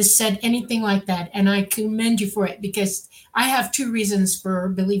that has said anything like that, and I commend you for it, because I have two reasons for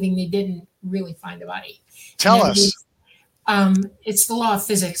believing they didn't really find the body. Tell us. It's the law of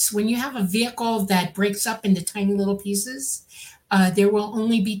physics. When you have a vehicle that breaks up into tiny little pieces, there will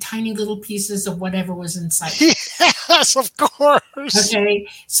only be tiny little pieces of whatever was inside. Yes, of course. Okay,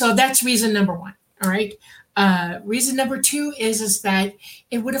 so that's reason number one. All right. Reason number two is that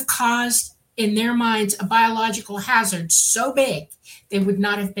it would have caused, in their minds, a biological hazard so big they would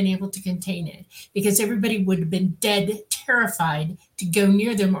not have been able to contain it, because everybody would have been dead, terrified to go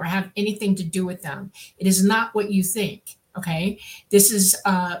near them or have anything to do with them. It is not what you think. Okay, this is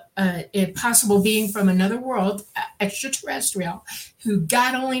a possible being from another world, extraterrestrial, who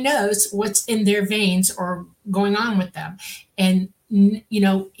God only knows what's in their veins or going on with them. And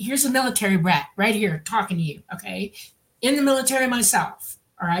here's a military brat right here talking to you. Okay, in the military myself.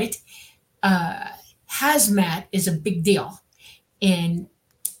 All right. Hazmat is a big deal, and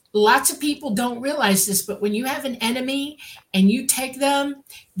lots of people don't realize this, but when you have an enemy and you take them,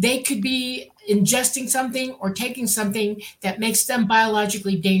 they could be ingesting something or taking something that makes them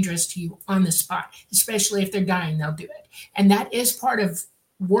biologically dangerous to you on the spot, especially if they're dying, they'll do it. And that is part of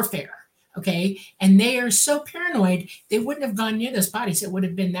warfare. Okay. And they are so paranoid, they wouldn't have gone near those bodies. It would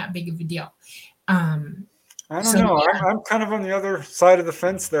have been that big of a deal. I don't know. Yeah. I'm kind of on the other side of the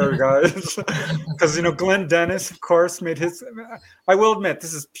fence there, guys. Because, Glenn Dennis, of course, made his... I will admit,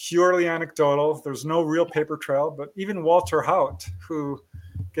 this is purely anecdotal. There's no real paper trail. But even Walter Haut, who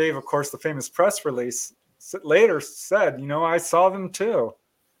gave, of course, the famous press release, later said, I saw them too.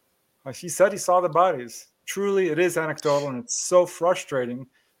 He said he saw the bodies. Truly, it is anecdotal, and it's so frustrating,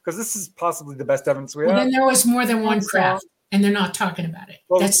 because this is possibly the best evidence we have. Then there was more than one craft. And they're not talking about it.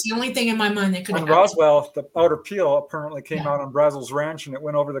 Well, that's the only thing in my mind that could have happened. Roswell, the outer peel apparently came out on Brazel's ranch, and it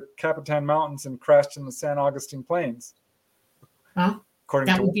went over the Capitan Mountains and crashed in the San Augustine Plains. Well,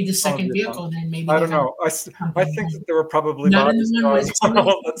 that would be the second vehicle then, maybe. I don't know. I think that there were probably not bodies. In the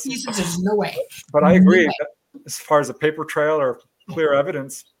one with pieces, there's no way. But I agree. That as far as a paper trail or clear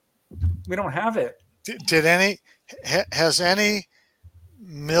evidence, we don't have it. Has any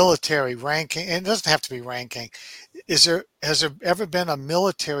military ranking, and it doesn't have to be ranking, has there ever been a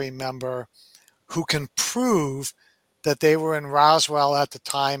military member who can prove that they were in Roswell at the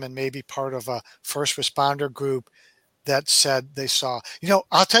time and maybe part of a first responder group that said they saw?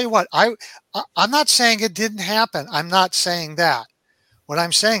 I'll tell you what, I'm not saying it didn't happen. I'm not saying that. What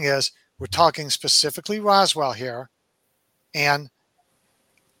I'm saying is we're talking specifically Roswell here, and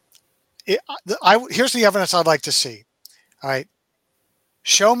here's the evidence I'd like to see. All right.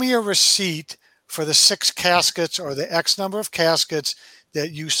 Show me a receipt for the 6 caskets or the X number of caskets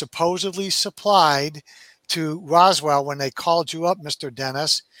that you supposedly supplied to Roswell when they called you up, Mr.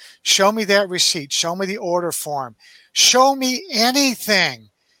 Dennis. Show me that receipt. Show me the order form. Show me anything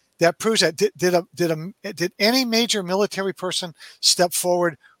that proves that. Did any major military person step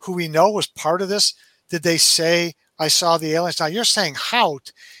forward who we know was part of this? Did they say, I saw the aliens? Now, you're saying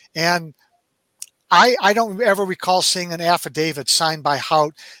Haut, and I don't ever recall seeing an affidavit signed by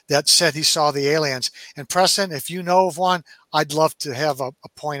Haut that said he saw the aliens. And Preston, if you know of one, I'd love to have a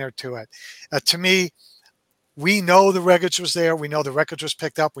pointer to it. To me, we know the wreckage was there. We know the wreckage was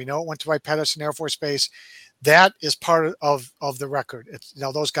picked up. We know it went to Wright-Patterson Air Force Base. That is part of the record. It's,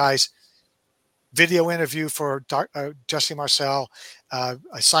 those guys, video interview for Jesse Marcel, a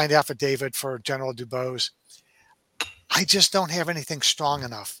signed affidavit for General Dubose. I just don't have anything strong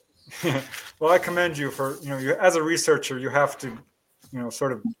enough. Well, I commend you for, you as a researcher, you have to,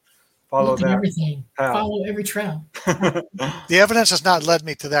 sort of follow that. Everything. Path. Follow every trail. The evidence has not led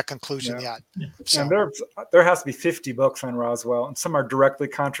me to that conclusion yet. So. And there has to be 50 books on Roswell, and some are directly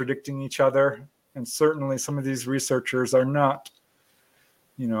contradicting each other. And certainly some of these researchers are not,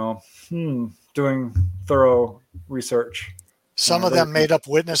 doing thorough research. Some of them made up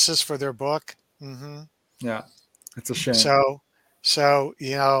witnesses for their book. Mm-hmm. Yeah, it's a shame. So,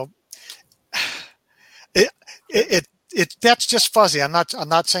 That's just fuzzy. I'm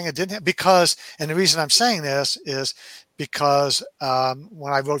not saying it didn't because, and the reason I'm saying this is because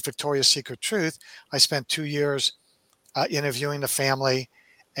when I wrote Victoria's Secret Truth, I spent 2 years interviewing the family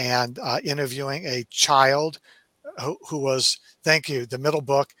and interviewing a child who was, thank you, the middle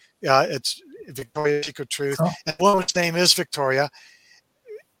book. It's Victoria's Secret Truth. Cool. And the woman's name is Victoria.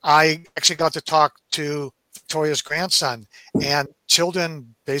 I actually got to talk to Victoria's grandson, and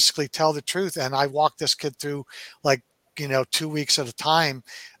children basically tell the truth. And I walked this kid through 2 weeks at a time,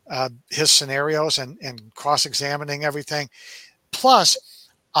 his scenarios and cross-examining everything. Plus,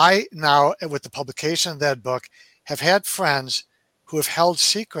 I now, with the publication of that book, have had friends who have held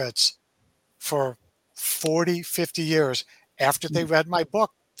secrets for 40, 50 years. After they read my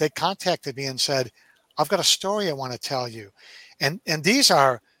book, they contacted me and said, I've got a story I want to tell you. And these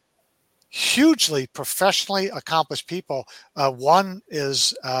are hugely professionally accomplished people. One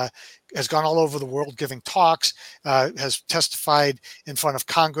has gone all over the world giving talks, has testified in front of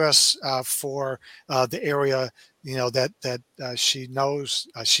Congress for the area, that she knows.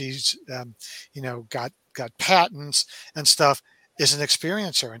 She's got patents and stuff. Is an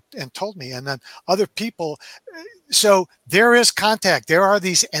experiencer and told me, and then other people. So there is contact. There are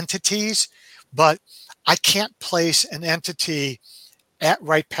these entities, but I can't place an entity at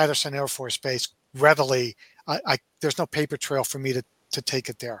Wright-Patterson Air Force Base readily. There's no paper trail for me to take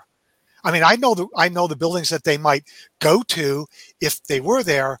it there. I mean, I know the buildings that they might go to if they were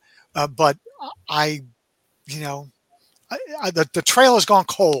there, but the trail has gone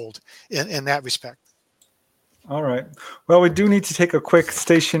cold in that respect. All right. Well, we do need to take a quick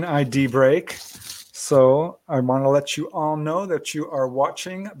station ID break. So I want to let you all know that you are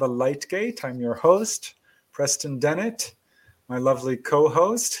watching The Light Gate. I'm your host, Preston Dennett. My lovely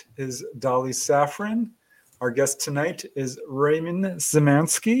co-host is Dolly Safran. Our guest tonight is Raymond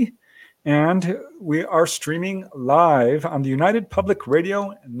Szymanski. And we are streaming live on the United Public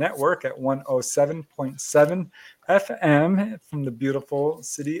Radio Network at 107.7 FM from the beautiful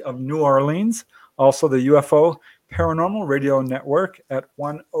city of New Orleans. Also, the UFO Paranormal Radio Network at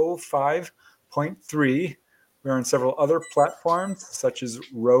 105.3. We're on several other platforms such as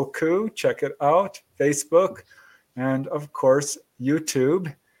Roku, check it out, Facebook, and of course,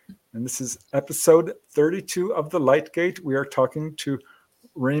 YouTube. And this is episode 32 of The Light Gate. We are talking to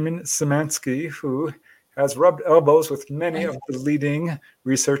Raymond Szymanski, who has rubbed elbows with many of the leading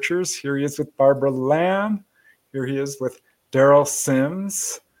researchers. Here he is with Barbara Lamb. Here he is with Daryl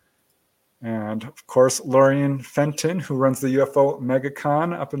Sims. And of course, Lorian Fenton, who runs the UFO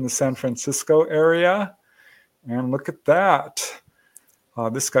MegaCon up in the San Francisco area. And look at that.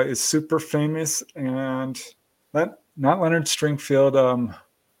 This guy is super famous. And not Leonard Stringfield.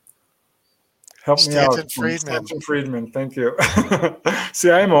 Help me out. Stanton Friedman. Thank you. See,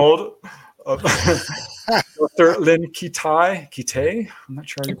 I'm old. Dr. Lynn Kitay. I'm not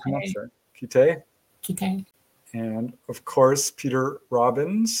sure how you pronounce her. Kitay. And of course, Peter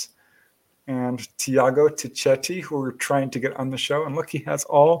Robbins and Tiago Ticchetti, who we're trying to get on the show. And look, he has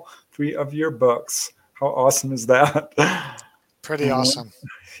all 3 of your books. How awesome is that? Pretty awesome.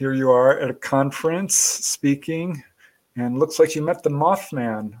 Here you are at a conference speaking, and looks like you met the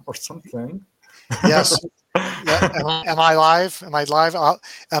Mothman or something. Yes. Yeah. Am I live? Am I live?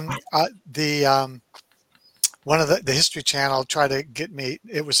 One of the History Channel tried to get me.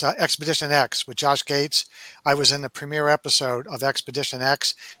 It was Expedition X with Josh Gates. I was in the premiere episode of Expedition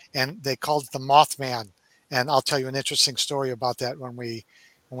X, and they called it the Mothman. And I'll tell you an interesting story about that when we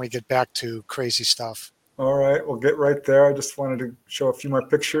get back to crazy stuff. All right, we'll get right there. I just wanted to show a few more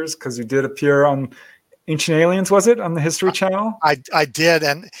pictures because you did appear on Ancient Aliens, was it, on the History Channel? I did,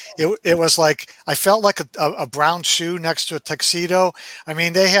 and it was like I felt like a brown shoe next to a tuxedo. I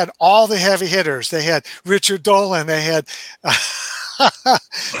mean, they had all the heavy hitters. They had Richard Dolan. They had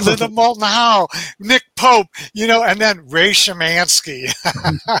Linda Moulton Howe, Nick Pope, and then Ray Szymanski.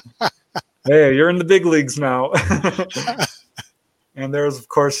 Hey, you're in the big leagues now. And there's, of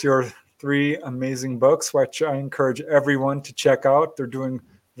course, your 3 amazing books, which I encourage everyone to check out. They're doing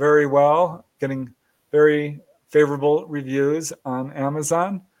very well, getting very favorable reviews on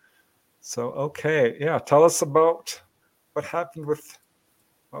Amazon. So, okay. Yeah. Tell us about what happened with,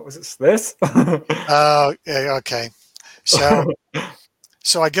 what was this? Okay.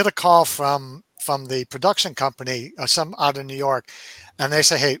 So I get a call from the production company, some out of New York, and they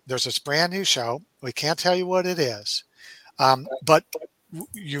say, hey, there's this brand new show. We can't tell you what it is, but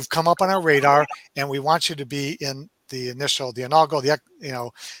you've come up on our radar, and we want you to be in inaugural,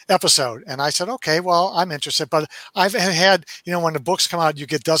 episode. And I said, okay, well, I'm interested, but I've had, when the books come out, you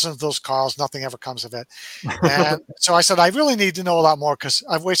get dozens of those calls, nothing ever comes of it. And so I said, I really need to know a lot more because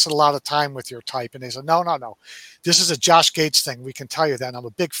I've wasted a lot of time with your type. And they said, no. This is a Josh Gates thing. We can tell you that. And I'm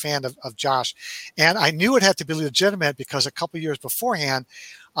a big fan of Josh. And I knew it had to be legitimate because a couple of years beforehand,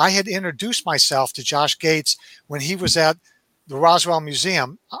 I had introduced myself to Josh Gates when he was at the Roswell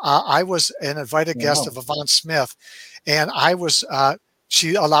Museum. I was an invited guest of Yvonne Smith, and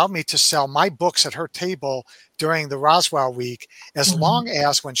she allowed me to sell my books at her table during the Roswell week, as long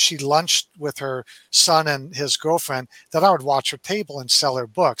as when she lunched with her son and his girlfriend, that I would watch her table and sell her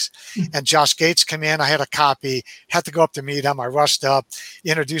books. And Josh Gates came in, I had a copy, had to go up to meet him. I rushed up,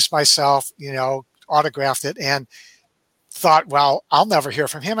 introduced myself, autographed it, and thought, well, I'll never hear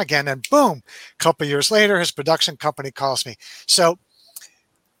from him again. And boom, a couple of years later, his production company calls me. So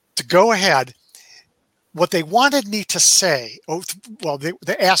to go ahead, what they wanted me to say,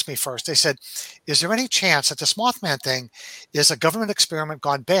 they asked me first. They said, is there any chance that this Mothman thing is a government experiment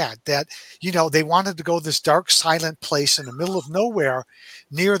gone bad? That, they wanted to go to this dark, silent place in the middle of nowhere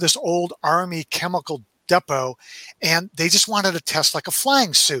near this old Army chemical depot, and they just wanted to test like a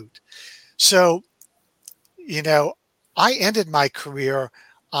flying suit. So, I ended my career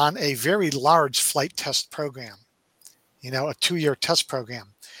on a very large flight test program, a 2-year test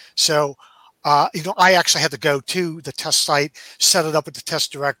program. So, I actually had to go to the test site, set it up with the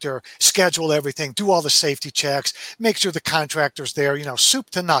test director, schedule everything, do all the safety checks, make sure the contractor's there,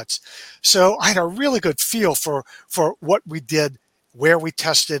 soup to nuts. So I had a really good feel for what we did, where we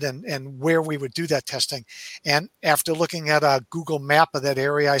tested, and where we would do that testing. And after looking at a Google map of that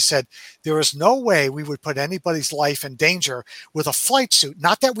area, I said, there is no way we would put anybody's life in danger with a flight suit.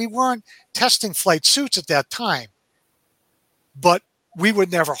 Not that we weren't testing flight suits at that time, but we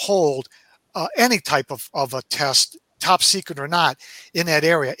would never hold any type of a test, top secret or not, in that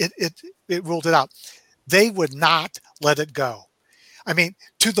area. It ruled it out. They would not let it go. I mean,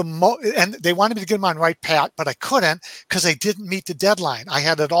 and they wanted me to get them on right pat, but I couldn't because they didn't meet the deadline. I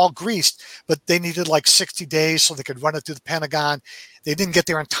had it all greased, but they needed like 60 days so they could run it through the Pentagon. They didn't get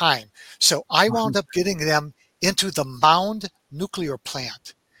there in time. So I wound up getting them into the Mound nuclear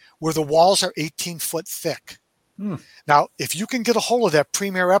plant where the walls are 18 foot thick. Now, if you can get a hold of that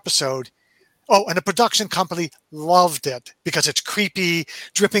premiere episode, and the production company loved it because it's creepy,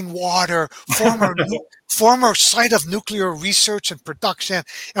 dripping water, former site of nuclear research and production.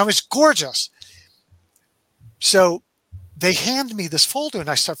 And it was gorgeous. So they hand me this folder and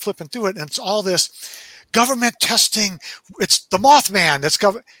I start flipping through it, and it's all this government testing. It's the Mothman.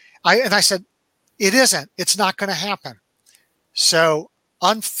 And I said, it isn't. It's not going to happen. So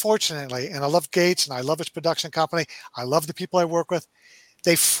unfortunately, and I love Gates and I love its production company, I love the people I work with,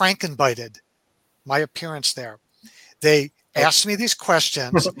 they Frankenbited my appearance there. They asked me these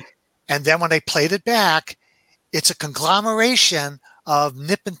questions, and then when they played it back, it's a conglomeration of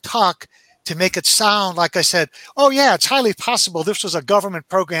nip and tuck to make it sound like I said, oh yeah, it's highly possible this was a government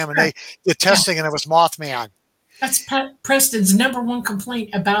program and they did testing and it was Mothman. That's Preston's number one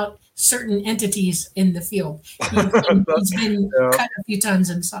complaint about certain entities in the field. He's been cut a few times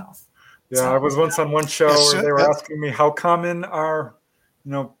himself. Yeah, so, I was once on one show where they were asking me how common are,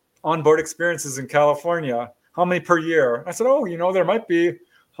 onboard experiences in California. How many per year? I said, there might be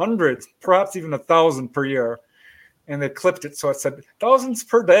hundreds, perhaps even 1,000 per year. And they clipped it, so it said thousands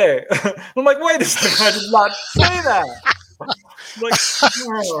per day. I'm like, wait a second, I did not say that.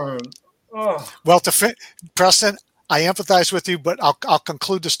 Well, Preston, I empathize with you, but I'll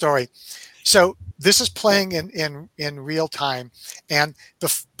conclude the story. So this is playing in real time, and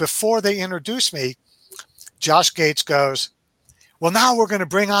before they introduce me, Josh Gates goes, well, now we're going to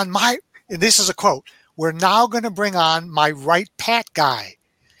bring on and this is a quote, we're now going to bring on my right pat guy.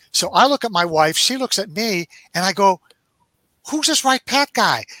 So I look at my wife, she looks at me, and I go, who's this right pat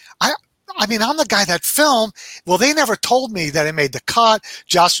guy? I mean, I'm the guy that filmed. Well, they never told me that I made the cut.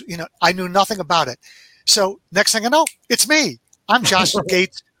 Josh, I knew nothing about it. So next thing I know, it's me. I'm Josh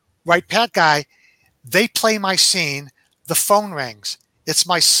Gates, right pat guy. They play my scene. The phone rings. It's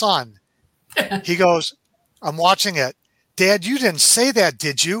my son. He goes, I'm watching it. Dad, you didn't say that,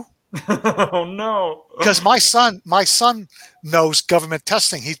 did you? Oh no! Because my son knows government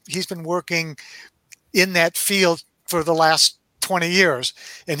testing. He's been working in that field for the last 20 years,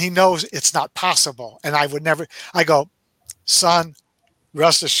 and he knows it's not possible. And I would never. I go, son,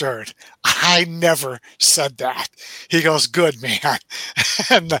 rest assured, I never said that. He goes, good man,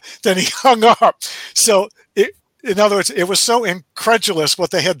 and then he hung up. So in other words, it was so incredulous what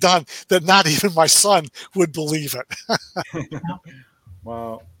they had done that not even my son would believe it.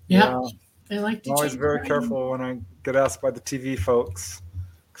 Wow. Yeah. They like to I'm always change very minds. careful when I get asked by the TV folks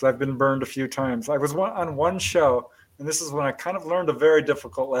because I've been burned a few times. I was on one show, and this is when I kind of learned a very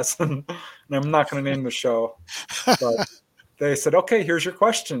difficult lesson, and I'm not going to name the show, but they said, okay, here's your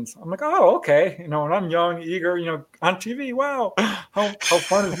questions. I'm like, oh, okay. And I'm young, eager, on TV. Wow. How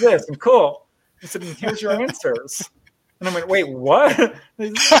fun is this? And cool. He said, and here's your answers. And I went, wait, what?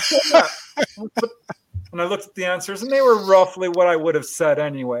 And yeah. And I looked at the answers, and they were roughly what I would have said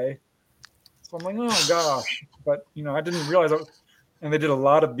anyway. So I'm like, oh gosh. But I didn't realize and they did a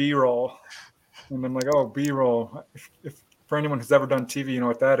lot of B-roll. And I'm like, oh, B-roll. If for anyone who's ever done TV, you know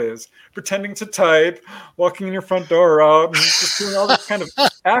what that is. Pretending to type, walking in your front door out, and just doing all this kind of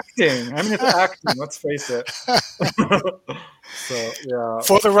acting. I mean, it's acting, let's face it. So, yeah.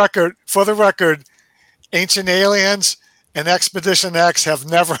 For the record, Ancient Aliens and Expedition X have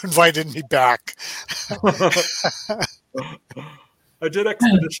never invited me back. I did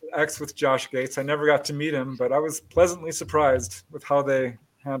Expedition X with Josh Gates. I never got to meet him, but I was pleasantly surprised with how they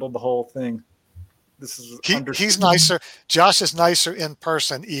handled the whole thing. He's nicer. Josh is nicer in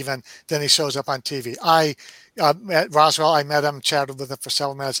person even than he shows up on TV. I met Roswell. I met him, chatted with him for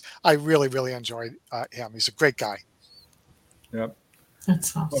several minutes. I really, really enjoyed him. He's a great guy. Yep.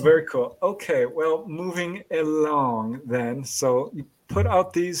 That's awesome. Well, very cool. Okay, well, moving along then. So you put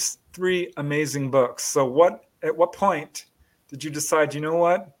out these 3 amazing books. So at what point did you decide, you know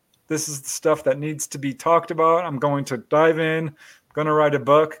what? This is the stuff that needs to be talked about. I'm going to dive in. I'm going to write a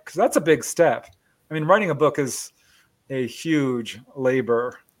book, because that's a big step. I mean, writing a book is a huge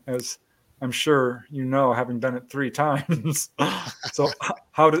labor, as I'm sure you know, having done it 3 times. So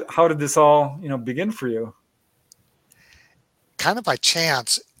how did this all begin for you? Kind of by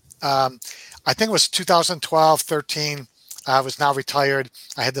chance. I think it was 2012, 13. I was now retired.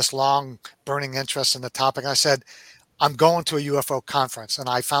 I had this long burning interest in the topic. I said, I'm going to a UFO conference. And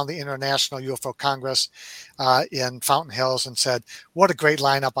I found the International UFO Congress in Fountain Hills and said, what a great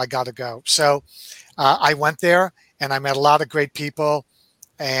lineup. I got to go. So I went there and I met a lot of great people.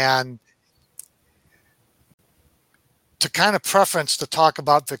 And to kind of preference to talk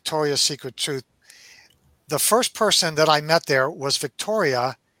about Victoria's Secret Truth, the first person that I met there was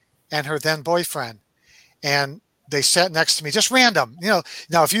Victoria and her then boyfriend. And they sat next to me, just random. Now,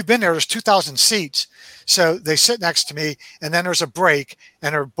 if you've been there's 2,000 seats. So they sit next to me, and then there's a break,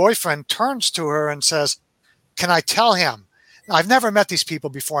 and her boyfriend turns to her and says, can I tell him? I've never met these people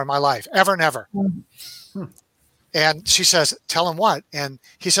before in my life, ever, never. And she says, tell him what? And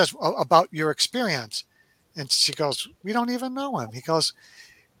he says, about your experience. And she goes, we don't even know him. He goes,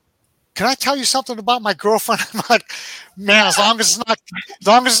 can I tell you something about my girlfriend? I'm like, man, as long as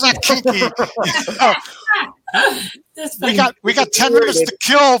it's not kinky. We got 10 minutes to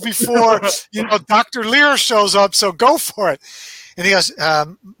kill before Dr. Lear shows up, so go for it. And he goes,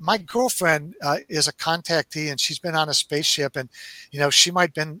 my girlfriend is a contactee, and she's been on a spaceship, and she might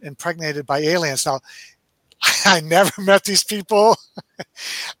have been impregnated by aliens. Now, I never met these people.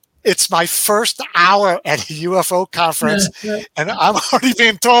 It's my first hour at a UFO conference, and I'm already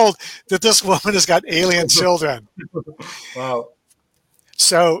being told that this woman has got alien children. Wow.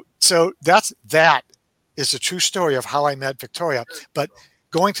 So that is a true story of how I met Victoria. But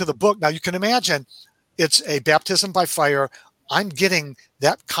going to the book, now you can imagine it's a baptism by fire. I'm getting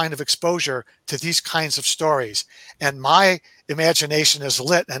that kind of exposure to these kinds of stories, and my imagination is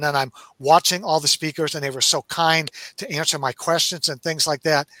lit. And then I'm watching all the speakers, and they were so kind to answer my questions and things like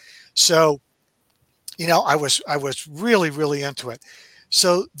that. So, I was really, really into it.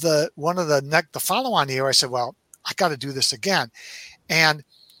 So the follow-on year, I said, well, I got to do this again. And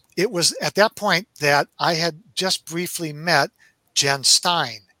it was at that point that I had just briefly met Jen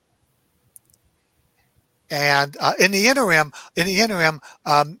Stein. And in the interim,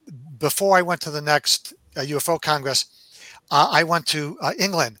 before I went to the next UFO Congress, I went to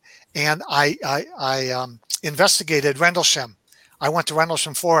England, and I investigated Rendlesham. I went to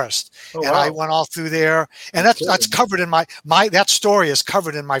Rendlesham Forest, and wow. I went all through there, and that's covered in my that story is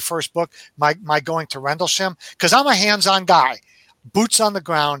covered in my first book, my going to Rendlesham, because I'm a hands-on guy, boots on the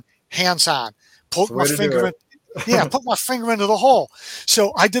ground, hands-on. Put my finger into the hole.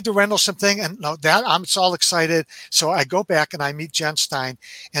 So I did the Rendlesham thing, and I'm all excited. So I go back and I meet Jen Stein,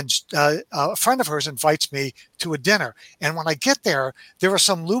 and a friend of hers invites me to a dinner. And when I get there are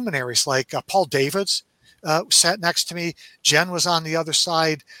some luminaries like Paul Davids sat next to me. Jen was on the other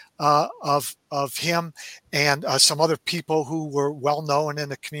side of him, and some other people who were well known in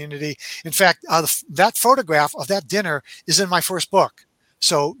the community. In fact, that photograph of that dinner is in my first book.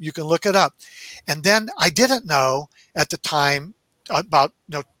 So you can look it up. And then I didn't know at the time about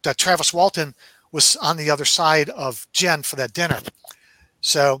that Travis Walton was on the other side of Jen for that dinner.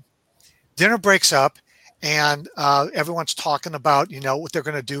 So dinner breaks up, and everyone's talking about, what they're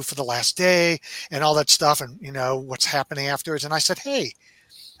going to do for the last day and all that stuff, and, what's happening afterwards. And I said, hey,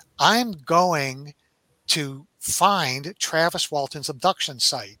 I'm going to find Travis Walton's abduction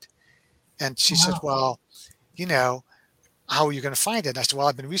site. And she said, well, how are you going to find it? And I said, well,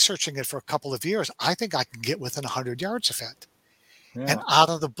 I've been researching it for a couple of years. I think I can get within 100 yards of it. Yeah. And out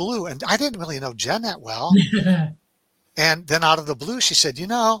of the blue, and I didn't really know Jen that well. And then out of the blue, she said,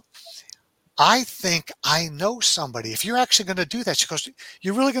 I think I know somebody. If you're actually going to do that, she goes,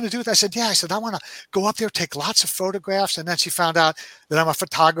 you're really going to do it? I said, yeah. I said, I want to go up there, take lots of photographs. And then she found out that I'm a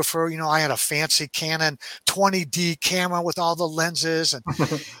photographer. I had a fancy Canon 20D camera with all the lenses. And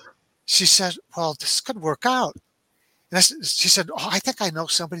she said, well, this could work out. And she said, oh, I think I know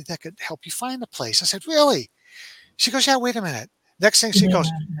somebody that could help you find the place. I said, really? She goes, yeah, wait a minute. Next thing she goes,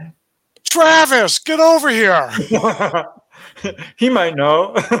 Travis, get over here. He might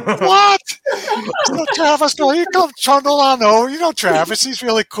know. What? So Travis goes, you come trundle on over. Travis, he's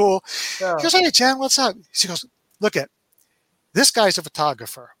really cool. Yeah. He goes, hey, Jen, what's up? She goes, look this guy's a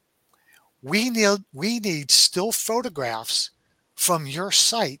photographer. We need still photographs from your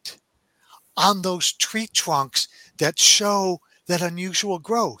site on those tree trunks that show that unusual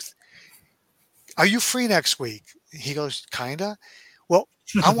growth. Are you free next week? He goes, kinda. Well,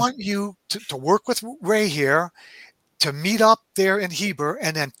 I want you to work with Ray here to meet up there in Heber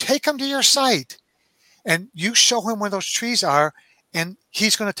and then take him to your site and you show him where those trees are and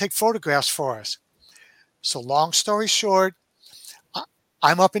he's going to take photographs for us. So long story short,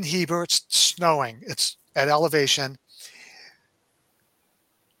 I'm up in Heber. It's snowing. It's at elevation.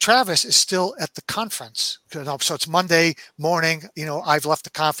 Travis is still at the conference. So it's Monday morning. I've left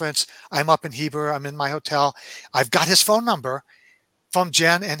the conference. I'm up in Heber. I'm in my hotel. I've got his phone number from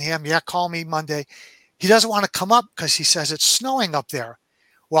Jen and him. Yeah, call me Monday. He doesn't want to come up because he says it's snowing up there.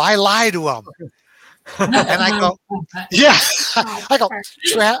 Well, I lie to him. And I go, yeah. I go,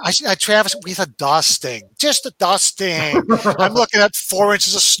 Travis, with a dusting, just a dusting. I'm looking at 4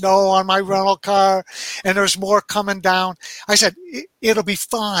 inches of snow on my rental car, and there's more coming down. I said, it'll be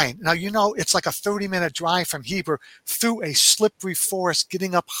fine. Now, it's like a 30-minute drive from Heber through a slippery forest,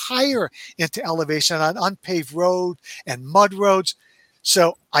 getting up higher into elevation on unpaved road and mud roads.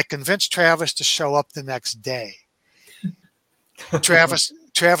 So I convinced Travis to show up the next day. Travis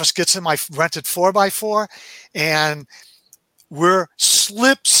gets in my rented 4x4 and we're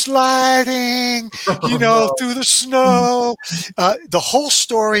slip sliding, through the snow. The whole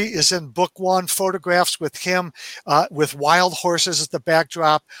story is in book 1, photographs with him, with wild horses at the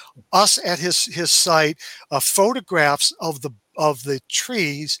backdrop, us at his site, photographs of the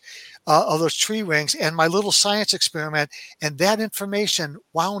trees, of those tree rings, and my little science experiment. And that information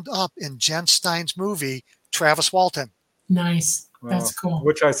wound up in Jen Stein's movie, Travis Walton. Nice. That's cool.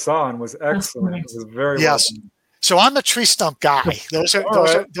 Which I saw and was excellent. It was very well done. So I'm the tree stump guy. Those are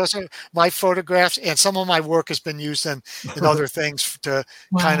my photographs, and some of my work has been used in other things to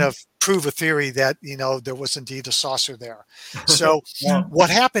kind of prove a theory that there was indeed a saucer there. So what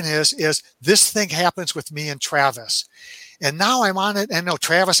happened is this thing happens with me and Travis. And now I'm on it. And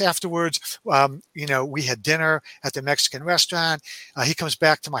Travis afterwards, we had dinner at the Mexican restaurant. He comes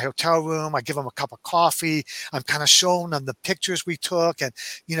back to my hotel room. I give him a cup of coffee. I'm kind of showing him the pictures we took and,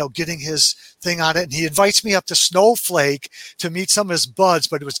 getting his thing on it. And he invites me up to Snowflake to meet some of his buds,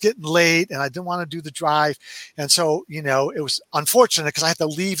 but it was getting late and I didn't want to do the drive. And so, it was unfortunate because I had to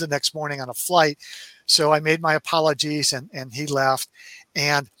leave the next morning on a flight. So I made my apologies and he left.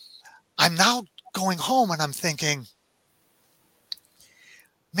 And I'm now going home and I'm thinking,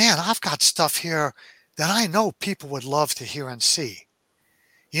 man, I've got stuff here that I know people would love to hear and see.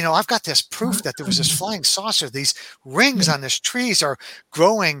 I've got this proof that there was this flying saucer. These rings on these trees are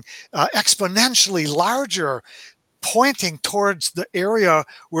growing exponentially larger, pointing towards the area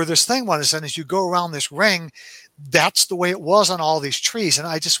where this thing was. And as you go around this ring, that's the way it was on all these trees. And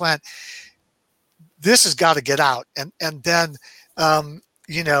I just went, this has got to get out. And then,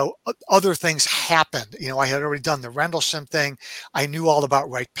 other things happened. I had already done the Rendlesham thing. I knew all about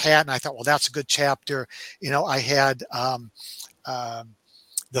Wright Pat, and I thought, well, that's a good chapter. I had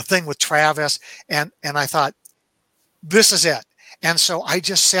the thing with Travis, and I thought, this is it. And so I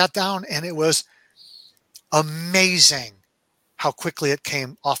just sat down, and it was amazing how quickly it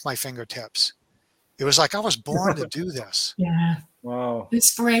came off my fingertips. It was like I was born to do this. Yeah. Wow.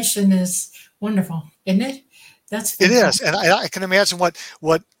 Inspiration is wonderful, isn't it? It is, and I can imagine what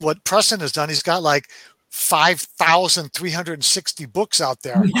Preston has done. He's got like 5,360 books out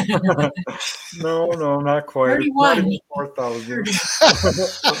there. No, not quite. 31. 4,000.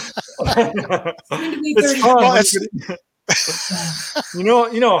 It's fun. You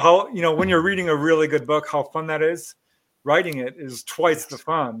know how, when you're reading a really good book, how fun that is. Writing it is twice the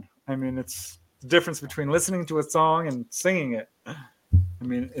fun. I mean, it's the difference between listening to a song and singing it. I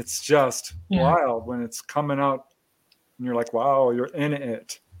mean, it's just wild when it's coming out and you're like, wow, you're in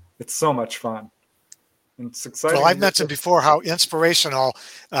it. It's so much fun. And it's exciting. Well, I've mentioned before how inspirational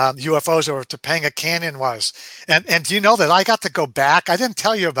UFOs over Topanga Canyon was. And do you know that I got to go back? I didn't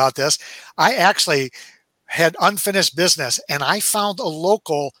tell you about this. I actually had unfinished business and I found a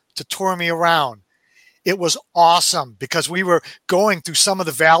local to tour me around. It was awesome because we were going through some of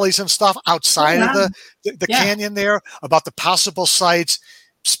the valleys and stuff outside of the canyon there about the possible sites,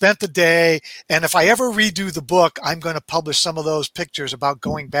 spent the day. And if I ever redo the book, I'm going to publish some of those pictures about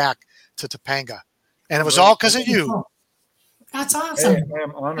going back to Topanga. And it was all because of you. That's awesome. Hey, I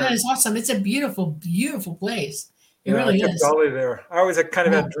am honored. That is awesome. It's a beautiful, beautiful place. It really I took is. Dolly there. I always kind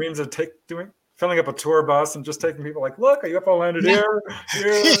of had dreams of filling up a tour bus and just taking people like, look, a UFO landed here.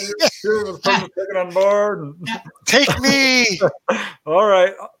 Here was taken on board. And take me. All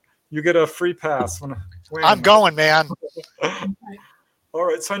right. You get a free pass. I'm going, man. All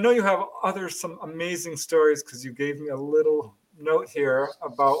right. So I know you have some amazing stories because you gave me a little note here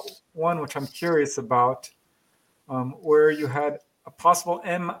about one, which I'm curious about, where you had a possible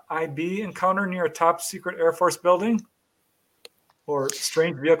MIB encounter near a top secret Air Force building. Or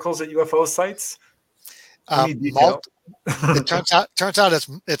strange vehicles at UFO sites? It turns out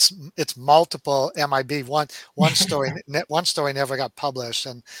it's multiple MIB. One story never got published,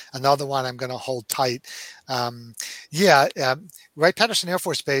 and another one I'm going to hold tight. Wright-Patterson Air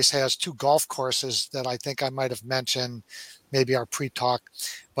Force Base has 2 golf courses that I think I might have mentioned, maybe our pre-talk,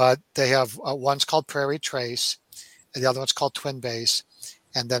 but they have one's called Prairie Trace, and the other one's called Twin Base,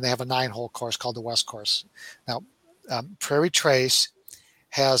 and then they have a 9-hole course called the West Course. Now, Prairie Trace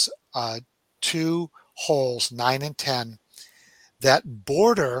has 2 holes, 9 and 10, that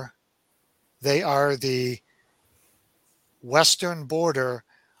border. They are the western border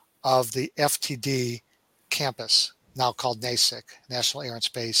of the FTD campus, now called NASIC, National Air and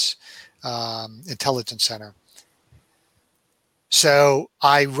Space Intelligence Center. So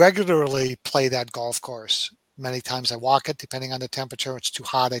I regularly play that golf course. Many times I walk it, depending on the temperature. It's too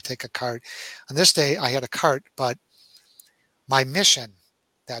hot, I take a cart. On this day, I had a cart, but my mission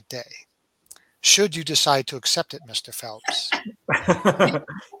that day, should you decide to accept it, Mr. Phelps,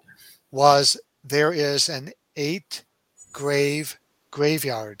 was there is an 8-grave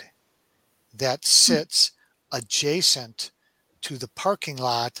graveyard that sits adjacent to the parking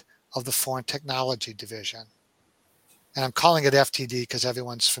lot of the Foreign Technology Division. And I'm calling it FTD because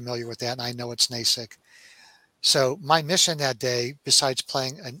everyone's familiar with that, and I know it's NASIC. So my mission that day, besides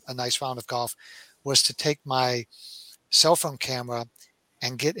playing a nice round of golf, was to take my cell phone camera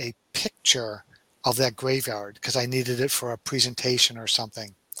and get a picture of that graveyard because I needed it for a presentation or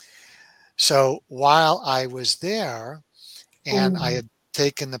something. So while I was there and I had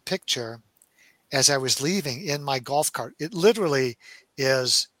taken the picture, as I was leaving in my golf cart, it literally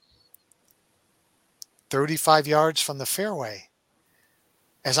is 35 yards from the fairway.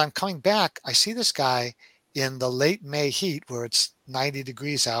 As I'm coming back, I see this guy in the late May heat where it's 90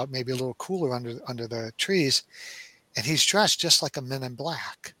 degrees out, maybe a little cooler under the trees, and he's dressed just like a Men in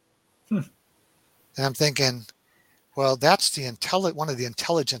Black. And I'm thinking, well, that's one of the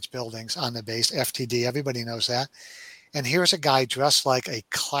intelligence buildings on the base, FTD. Everybody knows that. And here's a guy dressed like a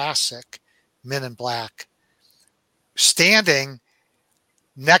classic Men in Black standing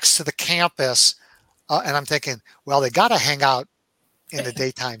next to the campus. And I'm thinking, well, they got to hang out in the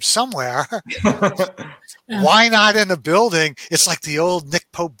daytime somewhere. Why not in a building? It's like the old Nick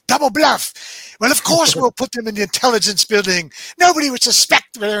Pope double bluff. Well, of course, we'll put them in the intelligence building. Nobody would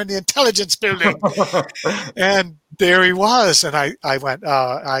suspect they're in the intelligence building. And there he was. And I went,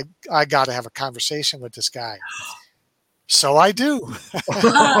 I got to have a conversation with this guy. So I do.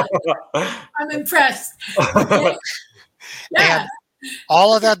 I'm impressed. And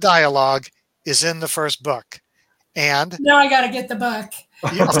all of that dialogue is in the first book. And now I got to get the book.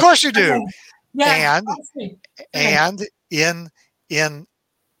 Of course you do. Yeah, and in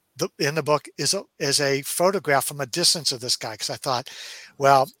the book is a photograph from a distance of this guy, because I thought,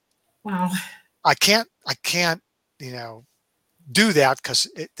 well, wow, I can't do that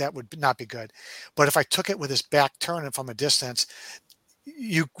because that would not be good. But if I took it with his back turned and from a distance,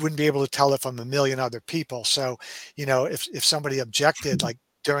 you wouldn't be able to tell it from a million other people. So, if somebody objected, like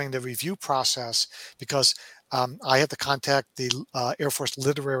during the review process, because I had to contact the Air Force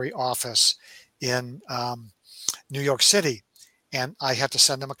Literary Office in New York City, and I had to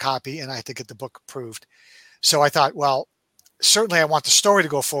send them a copy, and I had to get the book approved. So I thought, well, certainly I want the story to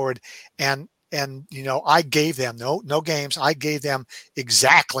go forward, and I gave them no games. I gave them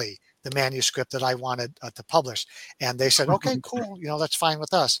exactly the manuscript that I wanted to publish, and they said, "Okay, cool. That's fine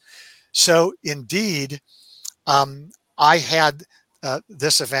with us." So indeed, I had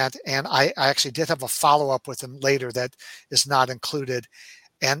this event, and I actually did have a follow-up with them later that is not included,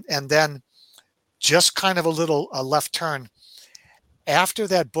 and then just kind of a little left turn. After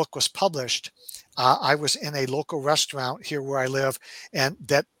that book was published, I was in a local restaurant here where I live, and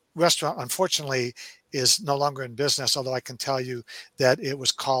that restaurant, unfortunately, is no longer in business. Although I can tell you that it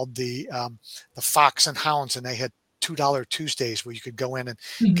was called the Fox and Hounds, and they had $2 Tuesdays where you could go in and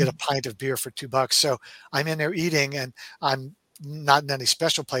get a pint of beer for $2. So I'm in there eating, and I'm not in any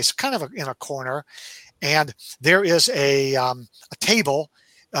special place, kind of in a corner, and there is a table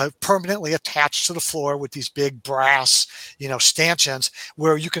permanently attached to the floor with these big brass, stanchions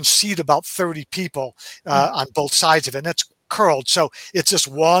where you can seat about 30 people on both sides of it. And it's curled. So it's just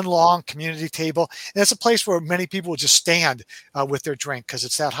one long community table. And it's a place where many people will just stand with their drink because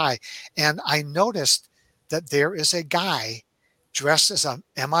it's that high. And I noticed that there is a guy dressed as a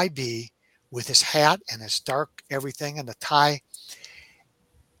MIB with his hat and his dark everything and the tie.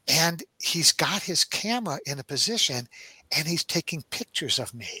 And he's got his camera in a position, and he's taking pictures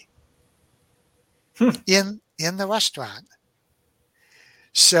of me in the restaurant.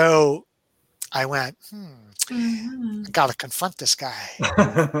 So I went, I got to confront this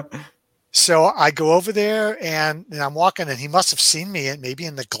guy. So I go over there, and I'm walking, and he must have seen me, and maybe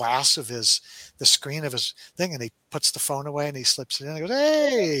in the glass of the screen of his thing, and he puts the phone away, and he slips it in. He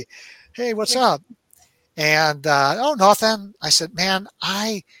goes, hey, what's up? And, oh, nothing. I said, man,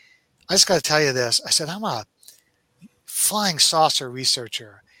 I just got to tell you this. I said, I'm a flying saucer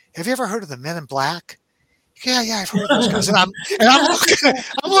researcher. Have you ever heard of the Men in Black? Yeah, I've heard of those guys. And I'm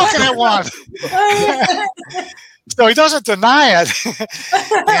looking at one. So he doesn't deny it.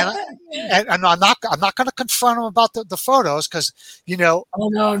 and I'm not going to confront him about the photos because, Oh,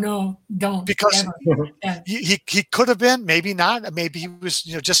 no, don't. Because he could have been, maybe not. Maybe he was,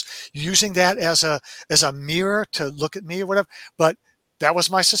 just using that as a mirror to look at me or whatever. But that was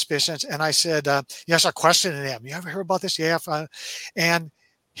my suspicions. And I said, yes, I questioned him. You ever heard about this? Yeah. And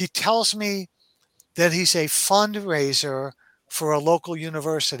he tells me that he's a fundraiser for a local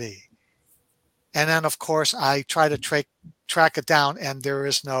university. And then, of course, I try to track it down, and there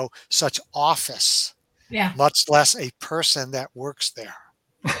is no such office, much less a person that works there.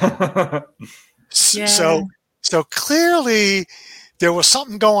 So clearly there was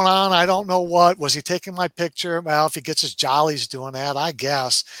something going on. I don't know what. Was he taking my picture? Well, if he gets his jollies doing that, I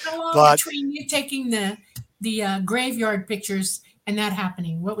guess. How long between you taking the graveyard pictures and that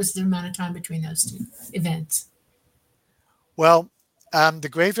happening? What was the amount of time between those two events? Well, the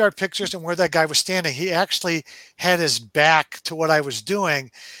graveyard pictures and where that guy was standing, he actually had his back to what I was doing.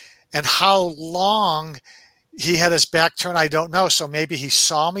 And how long he had his back turned, I don't know. So maybe he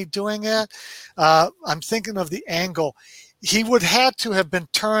saw me doing it. I'm thinking of the angle. He would have to have been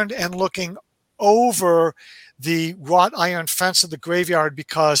turned and looking over the wrought iron fence of the graveyard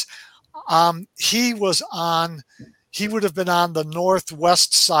because he would have been on the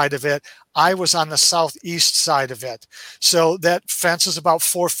northwest side of it. I was on the southeast side of it. So that fence is about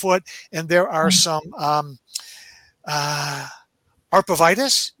 4 foot, and there are some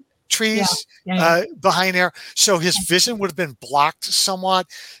arborvitae trees behind there. So his vision would have been blocked somewhat.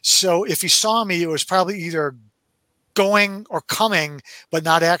 So if he saw me, it was probably either going or coming, but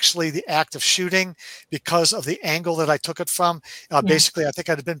not actually the act of shooting because of the angle that I took it from. Basically, I think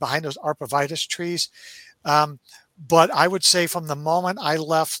I'd have been behind those arborvitae trees. But I would say from the moment I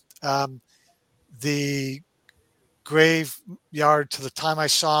left the graveyard to the time I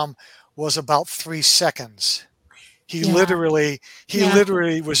saw him was about 3 seconds. He literally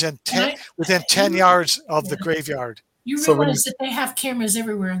was within 10 yards of the graveyard. You realize that they have cameras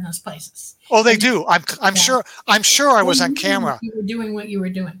everywhere in those places. Oh, they do. I'm sure I was on camera. You were doing what you were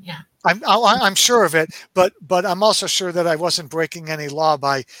doing. Yeah. I'm sure of it, but I'm also sure that I wasn't breaking any law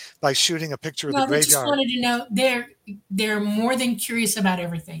by shooting a picture of the graveyard. I just wanted to know they're more than curious about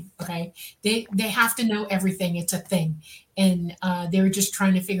everything. Okay, they have to know everything. It's a thing, and they were just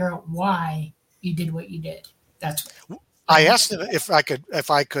trying to figure out why you did what you did. That's what. I asked him if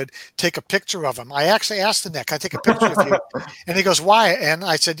I could take a picture of him. I actually asked him that, can I take a picture of you? And he goes, why? And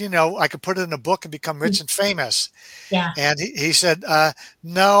I said, I could put it in a book and become rich and famous. Yeah. And he said,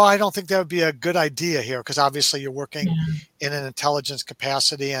 no, I don't think that would be a good idea here because obviously you're working in an intelligence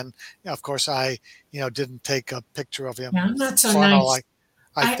capacity. And of course, I didn't take a picture of him. Yeah, I'm not so nice.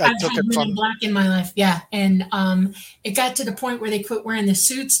 I I've took had it Men in from. Black in my life, yeah. And it got to the point where they quit wearing the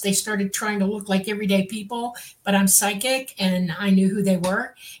suits. They started trying to look like everyday people, but I'm psychic and I knew who they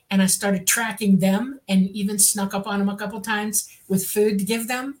were. And I started tracking them and even snuck up on them a couple times with food to give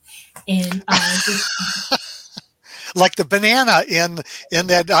them. And Like the banana in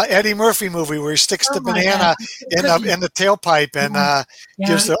that Eddie Murphy movie where he sticks oh the my God, banana cookies. in the tailpipe and Yeah,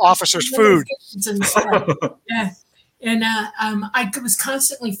 gives the officers food. and stuff. Yeah, and I was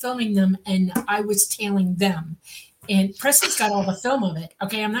constantly filming them, and I was tailing them. And Preston's got all the film of it.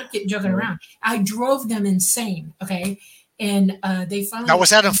 Okay, I'm not joking around. I drove them insane. Okay, and they Now, finally. was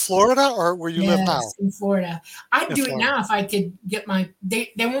that in Florida or where you live now? Yes, in Florida. I'd In do it Florida. now if I could get my.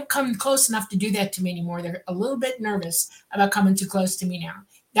 They won't come close enough to do that to me anymore. They're a little bit nervous about coming too close to me now.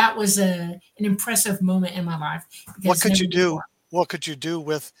 That was an impressive moment in my life. What Because could you never do? before. What could you do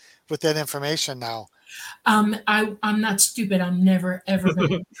with that information now? I'm not stupid. I'm never ever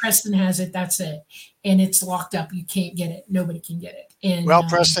gonna. Preston has it. That's it, and it's locked up. You can't get it. Nobody can get it. And Well,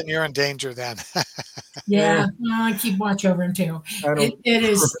 Preston, you're in danger then. yeah, well, I keep watch over him too. I don't. It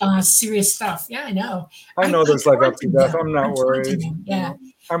is serious stuff. Yeah, I know. I know there's like up to taunted death. them. I'm not I taunted worried. them. Yeah,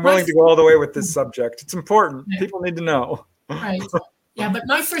 I'm My willing to go all the way with this subject. It's important. Right. People need to know. right. Yeah, but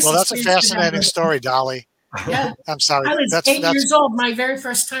my first Well, that's a experience with them fascinating was story, Dolly. yeah. I'm sorry. I was That's 8 years old, my very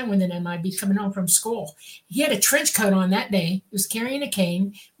first time with an MIB coming home from school. He had a trench coat on that day. He was carrying a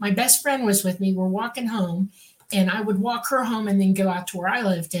cane. My best friend was with me. We're walking home, and I would walk her home and then go out to where I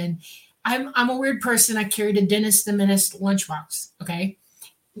lived. And I'm a weird person. I carried a Dennis the Menace lunchbox. Okay.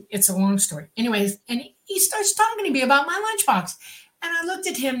 It's a long story. Anyways, and he starts talking to me about my lunchbox. And I looked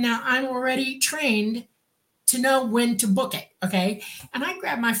at him. Now I'm already trained to know when to book it. Okay. And I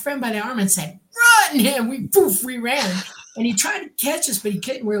grabbed my friend by the arm and said, run. And we ran. And he tried to catch us, but he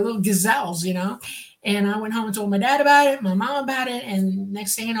couldn't. We were little gazelles, you know. And I went home and told my dad about it, my mom about it. And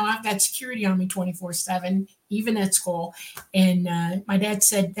next thing you know, I've got security on me 24/7, even at school. And my dad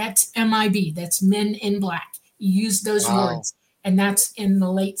said, that's MIB, that's Men in Black. He used those Wow. words. And that's in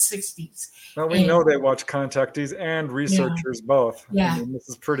the late 60s. Well, we know they watch contactees and researchers both. Yeah. I mean, this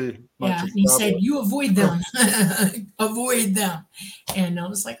is pretty much Yeah, and he said, established. you avoid them. Avoid them. And I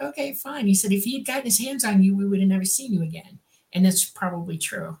was like, okay, fine. He said, if he had gotten his hands on you, we would have never seen you again. And that's probably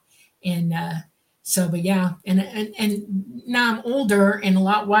true. And so, but yeah, and now I'm older and a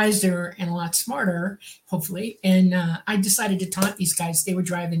lot wiser and a lot smarter, hopefully. And I decided to taunt these guys. They were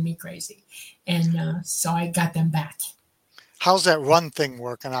driving me crazy. And so I got them back. How's that run thing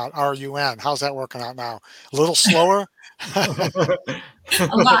working out? RUN. How's that working out now? A little slower? A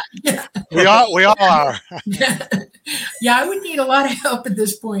lot. Yeah. We all are. Yeah, I would need a lot of help at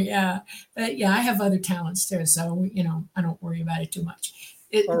this point. Yeah. But yeah, I have other talents too. So, I don't worry about it too much.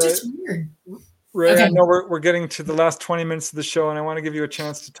 It's All just weird. Ray, Okay. I know we're getting to the last 20 minutes of the show, and I want to give you a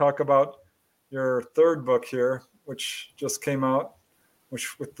chance to talk about your third book here, which just came out,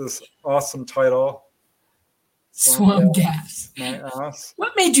 with this awesome title, Swamp gas. My Ass.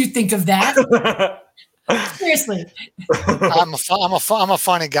 What made you think of that? Seriously. I'm a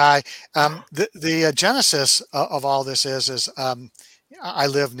funny guy. The genesis of all this is I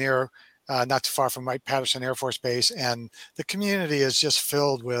live near, not too far from Wright-Patterson Air Force Base, and the community is just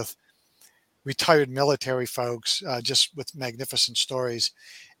filled with retired military folks, just with magnificent stories.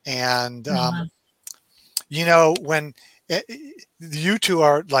 And when you two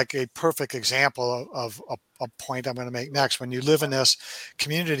are like a perfect example of a point I'm going to make next. When you live in this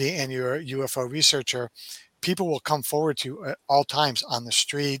community and you're a UFO researcher, people will come forward to you at all times on the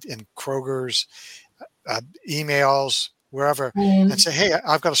street, in Kroger's, emails, wherever, and say, hey,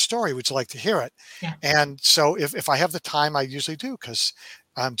 I've got a story. Would you like to hear it? Yeah. And so if I have the time, I usually do, because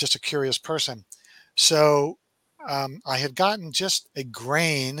I'm just a curious person. So I had gotten just a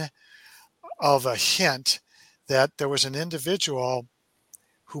grain of a hint that there was an individual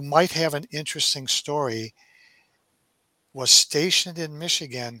who might have an interesting story, was stationed in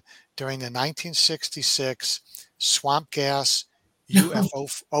Michigan during the 1966 swamp gas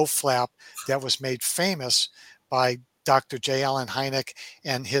UFO flap that was made famous by Dr. J. Allen Hynek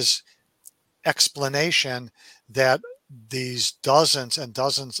and his explanation that these dozens and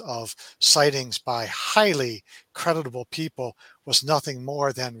dozens of sightings by highly creditable people was nothing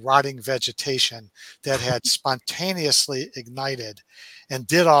more than rotting vegetation that had spontaneously ignited and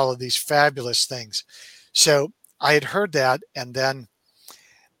did all of these fabulous things. So I had heard that, and then,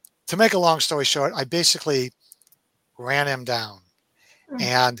 to make a long story short, I basically ran him down.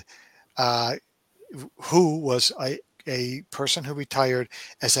 And who was a person who retired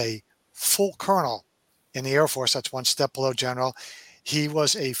as a full colonel in the Air Force. That's one step below general. He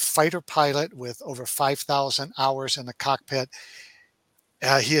was a fighter pilot with over 5,000 hours in the cockpit.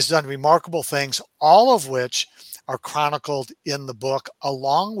 He has done remarkable things, all of which are chronicled in the book,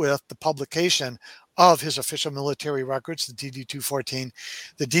 along with the publication of his official military records, the DD-214,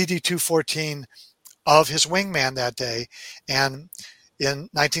 the DD-214 of his wingman that day. And in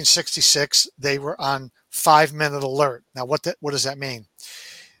 1966, they were on 5-minute alert. Now, what does that mean?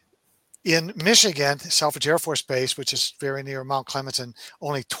 In Michigan, Selfridge Air Force Base, which is very near Mount Clemens and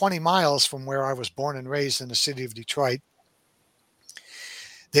only 20 miles from where I was born and raised in the city of Detroit,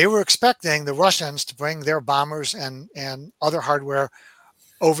 they were expecting the Russians to bring their bombers and other hardware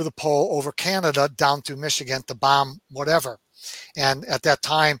over the pole, over Canada, down through Michigan to bomb whatever. And at that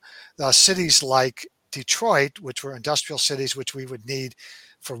time, cities like Detroit, which were industrial cities, which we would need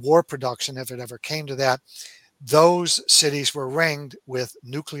for war production if it ever came to that, those cities were ringed with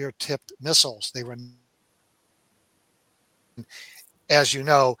nuclear-tipped missiles. They were, as you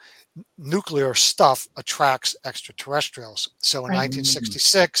know, nuclear stuff attracts extraterrestrials. So in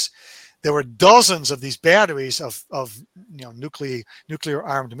 1966, there were dozens of these batteries of nuclear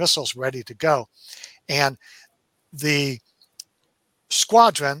armed missiles ready to go. And the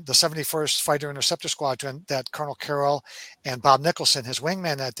squadron, the 71st Fighter Interceptor Squadron that Colonel Carroll and Bob Nicholson, his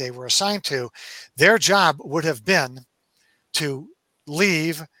wingman that day, were assigned to, their job would have been to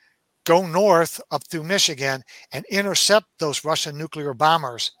leave, go north up through Michigan, and intercept those Russian nuclear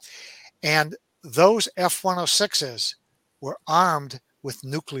bombers. And those F-106s were armed with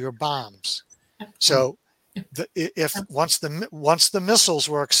nuclear bombs. So once the missiles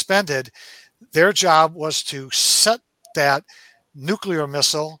were expended, their job was to set that nuclear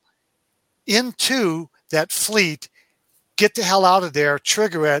missile into that fleet, get the hell out of there,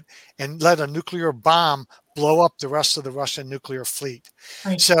 trigger it, and let a nuclear bomb blow up the rest of the Russian nuclear fleet.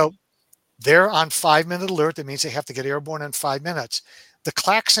 Right. So they're on 5-minute alert. That means they have to get airborne in 5 minutes. The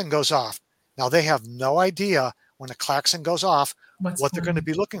klaxon goes off. Now they have no idea when the klaxon goes off what they're going to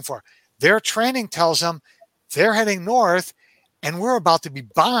be looking for. Their training tells them they're heading north and we're about to be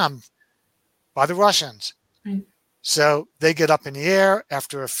bombed by the Russians. Right. So they get up in the air.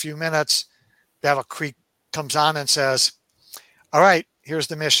 After a few minutes, Battle Creek comes on and says, all right, here's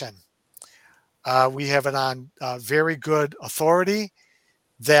the mission. We have it on very good authority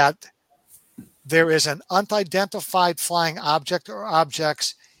that there is an unidentified flying object or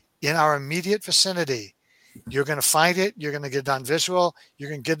objects in our immediate vicinity. You're going to find it. You're going to get it on visual. You're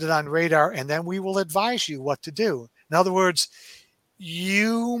going to get it on radar, and then we will advise you what to do. In other words,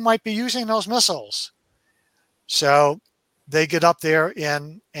 you might be using those missiles. So they get up there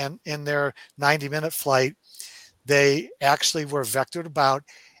in their 90-minute flight. They actually were vectored about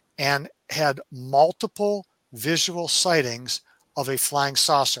and had multiple visual sightings of a flying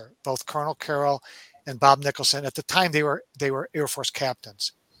saucer. Both Colonel Carroll and Bob Nicholson, at the time they were Air Force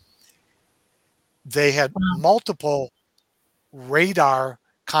captains. They had multiple radar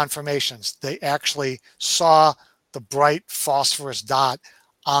confirmations. They actually saw the bright phosphorus dot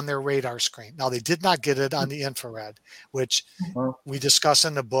on their radar screen. Now, they did not get it on the infrared, which we discuss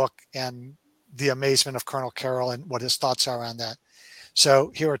in the book, and the amazement of Colonel Carroll and what his thoughts are on that.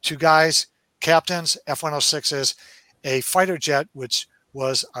 So here are two guys, captains, F-106s, a fighter jet, which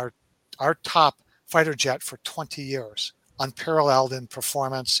was our top fighter jet for 20 years, unparalleled in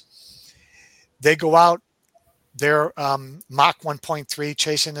performance. They go out, they're Mach 1.3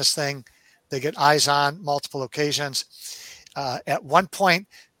 chasing this thing. They get eyes on multiple occasions. At one point,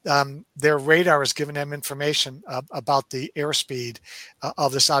 their radar is giving them information about the airspeed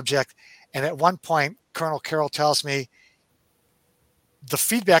of this object. And at one point, Colonel Carroll tells me, the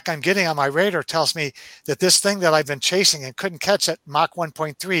feedback I'm getting on my radar tells me that this thing that I've been chasing and couldn't catch at Mach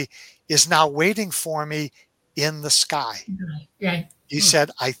 1.3 is now waiting for me in the sky. Right. He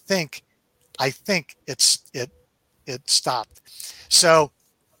said, I think it stopped. So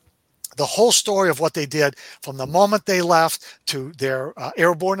the whole story of what they did from the moment they left to their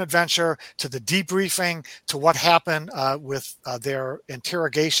airborne adventure, to the debriefing, to what happened with their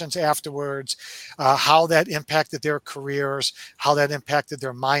interrogations afterwards, how that impacted their careers, how that impacted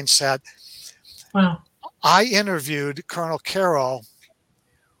their mindset. Wow. I interviewed Colonel Carroll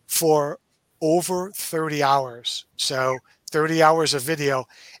for over 30 hours. So 30 hours of video.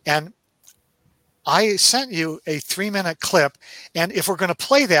 And I sent you a 3-minute clip, and if we're going to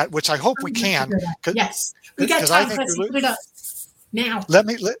play that, which I hope we can, yes, we got time. Let's put it up now. Let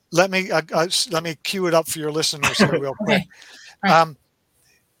me cue it up for your listeners here real quick. Okay. Right.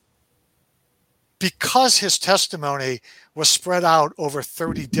 Because his testimony was spread out over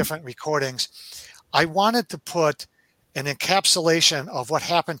 30 different recordings, I wanted to put an encapsulation of what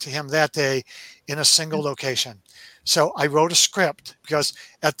happened to him that day in a single location. So I wrote a script because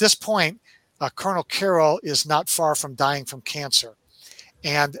at this point, Colonel Carroll is not far from dying from cancer.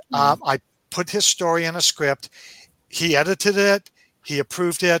 And I put his story in a script. He edited it, he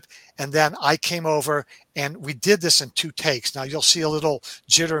approved it, and then I came over and we did this in 2 takes. Now you'll see a little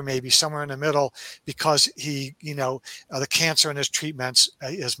jitter maybe somewhere in the middle because he, the cancer in his treatments,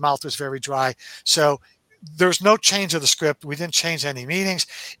 his mouth was very dry. So there's no change of the script. We didn't change any meetings.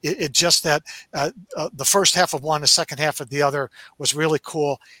 It just that the first half of one, the second half of the other was really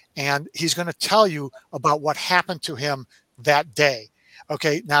cool. And he's going to tell you about what happened to him that day.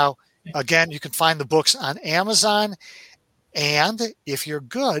 Okay, now, again, you can find the books on Amazon. And if you're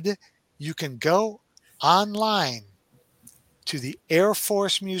good, you can go online to the Air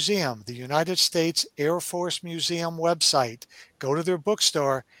Force Museum, the United States Air Force Museum website. Go to their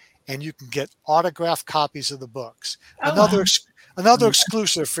bookstore and you can get autographed copies of the books. Oh, Another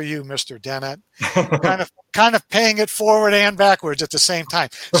exclusive for you, Mr. Dennett. kind of paying it forward and backwards at the same time.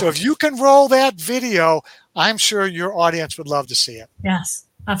 So if you can roll that video, I'm sure your audience would love to see it. yes,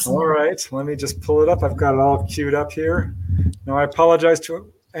 absolutely. All right, let me just pull it up. I've got it all queued up here. Now, I apologize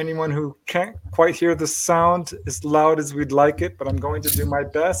to anyone who can't quite hear the sound as loud as we'd like it, but I'm going to do my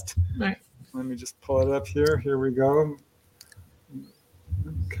best. Right. Let me just pull it up here. Here we go.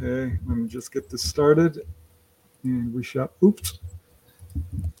 Okay, let me just get this started. And we shall, oops.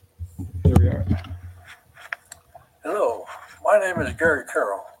 Here we are. Hello, my name is Gary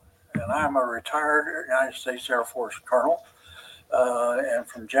Carroll, and I'm a retired United States Air Force colonel. And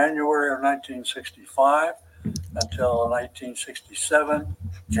from January of 1965 until 1967,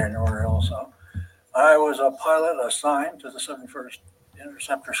 January also, I was a pilot assigned to the 71st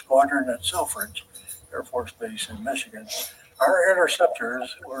Interceptor Squadron at Selfridge Air Force Base in Michigan. Our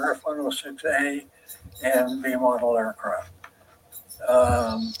interceptors were F-106A and B model aircraft,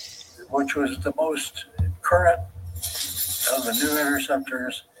 which was the most current of the new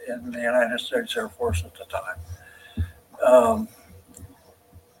interceptors in the United States Air Force at the time.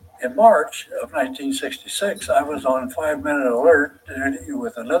 In March of 1966, I was on 5-minute alert duty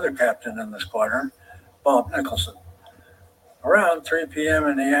with another captain in the squadron, Bob Nicholson. Around 3 p.m.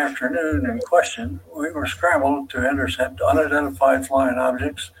 in the afternoon in question, we were scrambled to intercept unidentified flying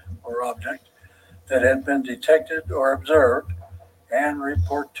objects or object that had been detected or observed and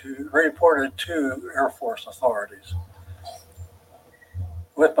reported to Air Force authorities.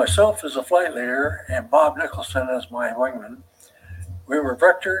 With myself as a flight leader and Bob Nicholson as my wingman, we were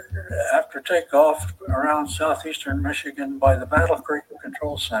vectored after takeoff around southeastern Michigan by the Battle Creek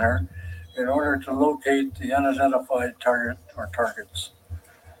Control Center in order to locate the unidentified target or targets.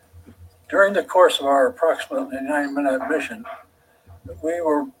 During the course of our approximately 9-minute mission,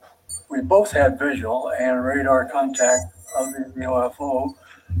 we both had visual and radar contact of the UFO,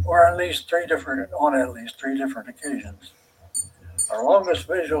 or on at least three different occasions. Our longest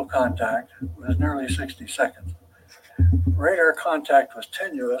visual contact was nearly 60 seconds. Radar contact was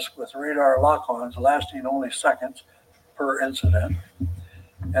tenuous, with radar lock-ons lasting only seconds per incident.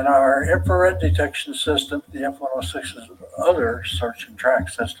 And our infrared detection system, the F-106's other search and track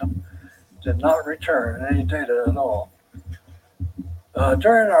system, did not return any data at all.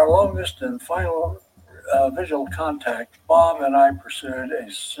 During our longest and final visual contact, Bob and I pursued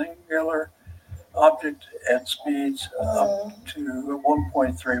a singular object at speeds up to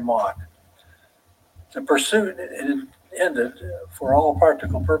 1.3 Mach. The pursuit ended for all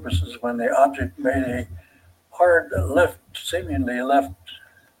practical purposes when the object made a hard seemingly left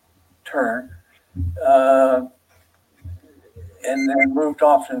turn, and then moved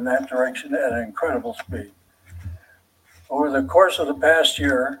off in that direction at an incredible speed. Over the course of the past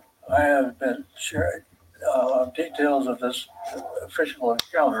year, I have been sharing details of this official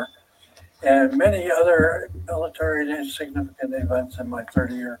encounter and many other military significant events in my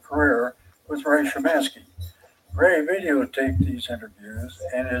 30-year career with Ray Szymanski. Ray videotaped these interviews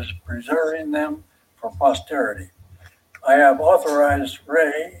and is preserving them for posterity. I have authorized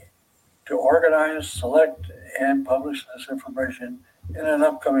Ray to organize, select, and publish this information in an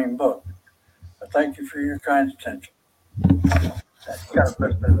upcoming book. I thank you for your kind attention.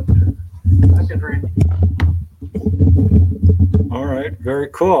 All right, very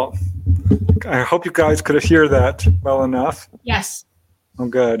cool. I hope you guys could hear that well enough. Yes. Oh,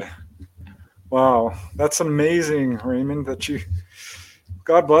 good. Wow, that's amazing, Raymond,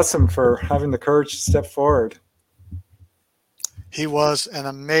 God bless him for having the courage to step forward. He was an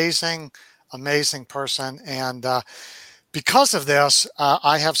amazing, amazing person. And because of this,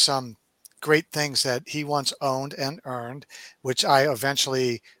 I have some great things that he once owned and earned, which I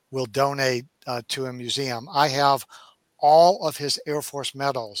eventually will donate to a museum. I have all of his Air Force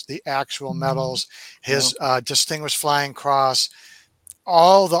medals, the actual medals, his Distinguished Flying Cross,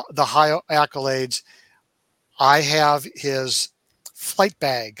 all the high accolades. I have his flight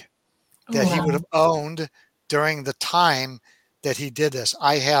bag that he would Wow. have owned during the time that he did this.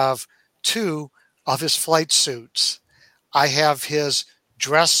 I have 2 of his flight suits. I have his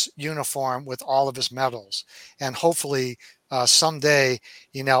dress uniform with all of his medals. And hopefully someday,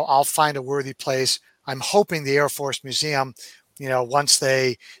 I'll find a worthy place. I'm hoping the Air Force Museum, once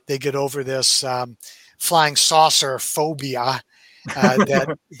they get over this flying saucer phobia,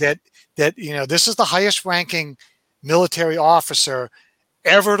 that this is the highest ranking military officer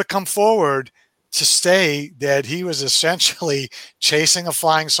ever to come forward to say that he was essentially chasing a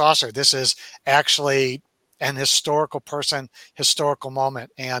flying saucer. This is actually an historical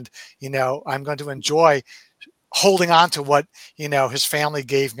moment. And, I'm going to enjoy holding on to what, his family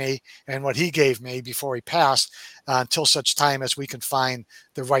gave me and what he gave me before he passed until such time as we can find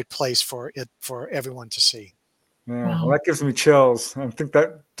the right place for everyone to see. Yeah, well, that gives me chills. I think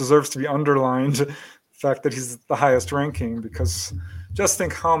that deserves to be underlined, the fact that he's the highest ranking, because just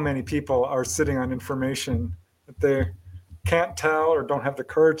think how many people are sitting on information that they can't tell or don't have the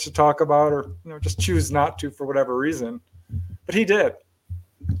courage to talk about, or just choose not to for whatever reason. But he did.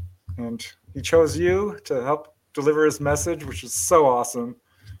 And he chose you to help deliver his message, which is so awesome.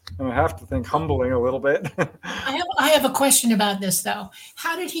 And I have to think humbling a little bit. I have a question about this, though.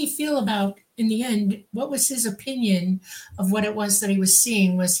 How did he feel about, in the end, what was his opinion of what it was that he was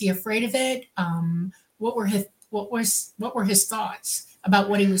seeing? Was he afraid of it? What were his thoughts about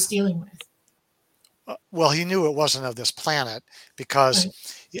what he was dealing with? Well, he knew it wasn't of this planet because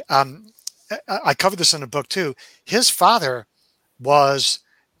I covered this in a book too. His father was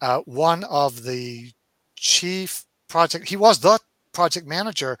one of the chief project. He was the project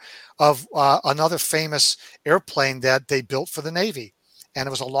manager of another famous airplane that they built for the Navy. And it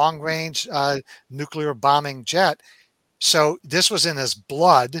was a long-range nuclear bombing jet. So this was in his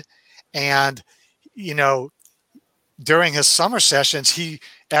blood. And, during his summer sessions, he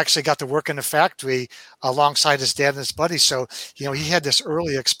actually got to work in the factory alongside his dad and his buddies. So, he had this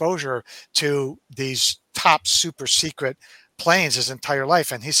early exposure to these top super secret planes his entire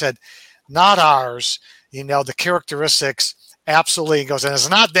life. And he said, not ours, the characteristics. Absolutely. He goes, and it's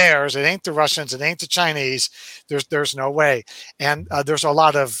not theirs. It ain't the Russians. It ain't the Chinese. There's no way. And there's a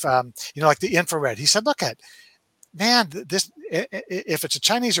lot of, like the infrared. He said, look at, man, this, if it's the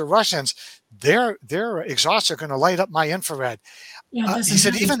Chinese or Russians, their exhausts are going to light up my infrared. Yeah, He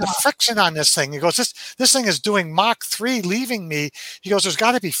said, even the friction on this thing, he goes, this thing is doing Mach 3 leaving me. He goes, there's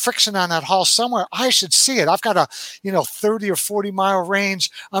got to be friction on that hull somewhere. I should see it. I've got a, 30 or 40 mile range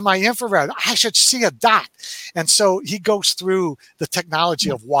on my infrared. I should see a dot. And so he goes through the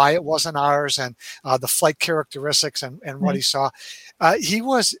technology of why it wasn't ours and the flight characteristics and what he saw. He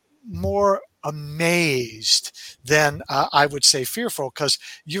was more amazed than I would say fearful, because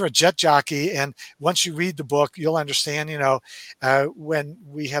you're a jet jockey, and once you read the book, you'll understand. When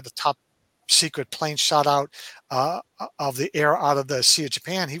we had the top secret plane shot out of the air out of the Sea of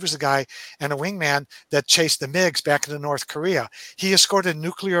Japan, he was the guy and a wingman that chased the MiGs back into North Korea. He escorted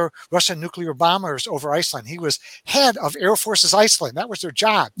Russian nuclear bombers over Iceland. He was head of Air Forces Iceland. That was their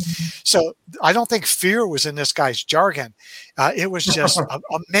job. So I don't think fear was in this guy's jargon. It was just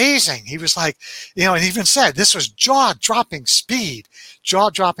amazing. He was like, and even said this was jaw-dropping speed,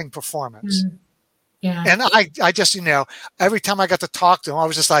 jaw-dropping performance. Yeah. And I just, every time I got to talk to him, I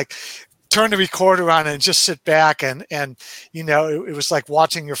was just like, turn the recorder on and just sit back and it was like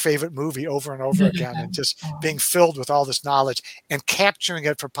watching your favorite movie over and over again and just being filled with all this knowledge and capturing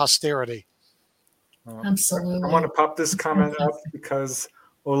it for posterity. Absolutely. I want to pop this comment up because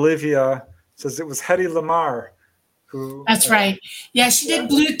Olivia says it was Hedy Lamarr who. That's right. Yeah, she did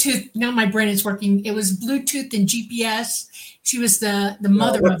Bluetooth. Now my brain is working. It was Bluetooth and GPS. She was the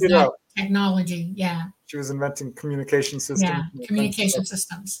mother of that technology. Yeah. She was inventing communication systems. Yeah, communication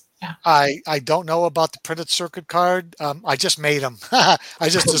systems. Yeah. I don't know about the printed circuit card. I just made them. I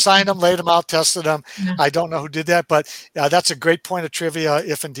just designed them, laid them out, tested them. Yeah. I don't know who did that, but that's a great point of trivia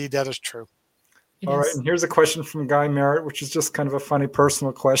if indeed that is true. All right, and here's a question from Guy Merritt, which is just kind of a funny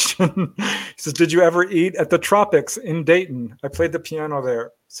personal question. He says, did you ever eat at the Tropics in Dayton? I played the piano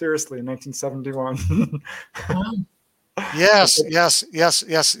there. Seriously, in 1971. Wow. Yes.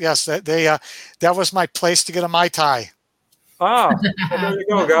 That was my place to get a Mai Tai. Ah, well, there you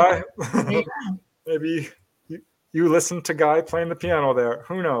go, Guy. Maybe you listened to Guy playing the piano there.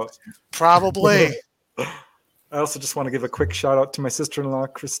 Who knows? Probably. I also just want to give a quick shout out to my sister-in-law,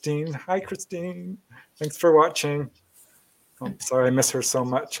 Christine. Hi, Christine. Thanks for watching. I'm sorry I miss her so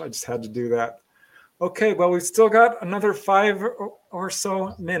much. I just had to do that. Okay, well, we've still got another 5 or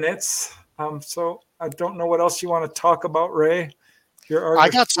so minutes. So I don't know what else you want to talk about, Ray. I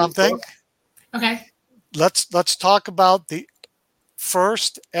got something. Okay. Let's talk about the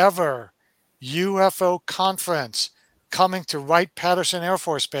first ever UFO conference coming to Wright-Patterson Air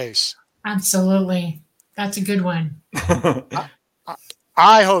Force Base. Absolutely. That's a good one.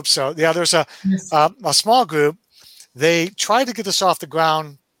 I hope so. Yeah, there's a Yes. small group. They tried to get this off the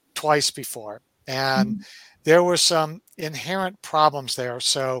ground twice before, and there were some inherent problems there.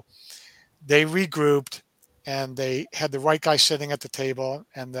 So they regrouped, and they had the right guy sitting at the table,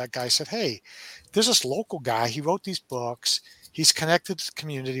 and that guy said, hey, there's this local guy. He wrote these books. He's connected to the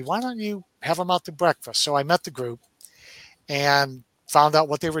community. Why don't you have him out to breakfast? So I met the group and found out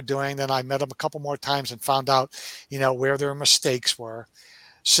what they were doing. Then I met them a couple more times and found out, where their mistakes were.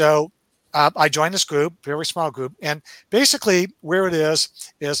 So I joined this group, very small group. And basically where it is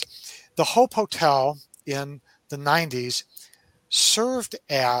the Hope Hotel in the 90s served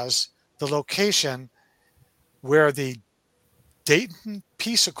as the location where the Dayton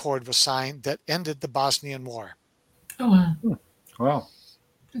Peace Accord was signed that ended the Bosnian War. Oh, wow. Wow.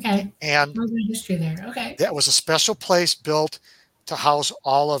 Okay. And no history there. Okay. that was a special place built to house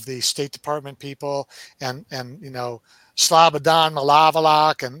all of the State Department people and Slobodan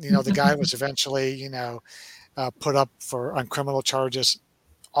Milosevic, and the guy was eventually put up on criminal charges.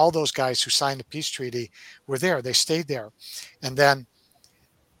 All those guys who signed the peace treaty were there. They stayed there, and then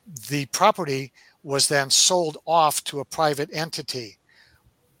the property was then sold off to a private entity.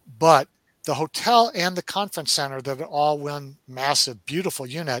 But the hotel and the conference center, that are all one massive, beautiful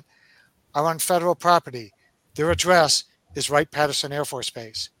unit, are on federal property. Their address is Wright-Patterson Air Force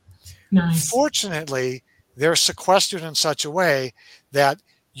Base. Nice. Fortunately, they're sequestered in such a way that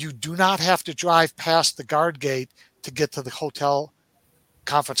you do not have to drive past the guard gate to get to the hotel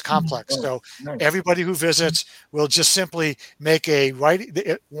conference complex. So everybody who visits will just simply make a right.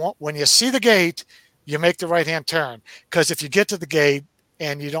 When you see the gate, you make the right-hand turn. Because if you get to the gate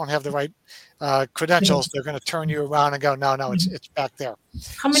and you don't have the right credentials, they're going to turn you around and go, no, it's back there.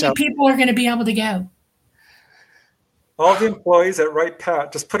 How many people are going to be able to go? All the employees at Wright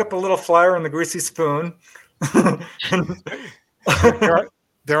Pat, just put up a little flyer on the greasy spoon.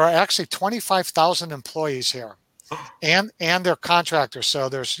 There are actually 25,000 employees here, and they're contractors. So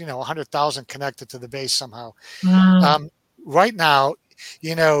there's 100,000 connected to the base somehow. Right now,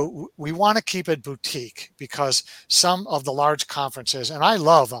 we want to keep it boutique because some of the large conferences, and I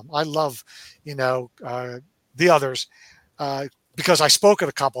love them. I love the others because I spoke at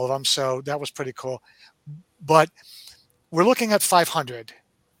a couple of them, so that was pretty cool. But we're looking at 500.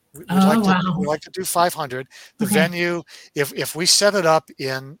 We like to do 500. The venue, if we set it up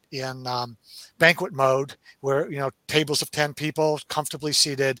in banquet mode, where tables of 10 people comfortably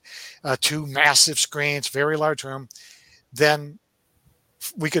seated, 2 massive screens, very large room, then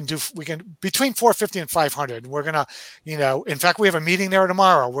we can between 450 and 500. We're gonna, in fact, we have a meeting there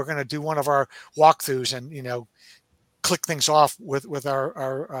tomorrow. We're gonna do one of our walkthroughs and click things off with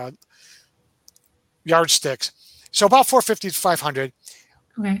our yardsticks. So about 450 to 500.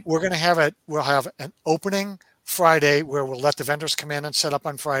 Okay. We're going to have it. We'll have an opening Friday where we'll let the vendors come in and set up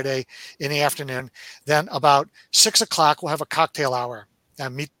on Friday in the afternoon. Then about 6 o'clock, we'll have a cocktail hour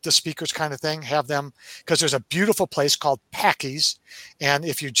and meet the speakers kind of thing, have them, because there's a beautiful place called Packy's. And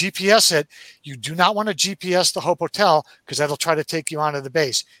if you GPS it, you do not want to GPS the Hope Hotel because that'll try to take you onto the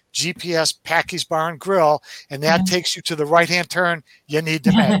base. GPS Packy's Bar and Grill, and that takes you to the right-hand turn you need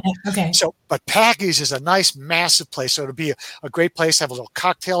to make. Okay. So, but Packy's is a nice, massive place. So it'll be a great place to have a little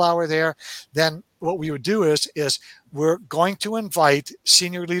cocktail hour there. Then what we would do is we're going to invite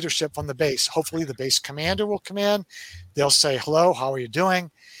senior leadership from the base. Hopefully the base commander will come in. They'll say, hello, how are you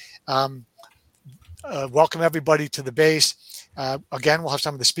doing? Welcome everybody to the base. Again, we'll have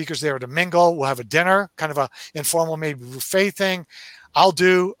some of the speakers there to mingle. We'll have a dinner, kind of a informal, maybe buffet thing. I'll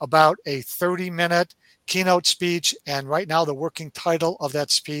do about a 30-minute keynote speech. And right now the working title of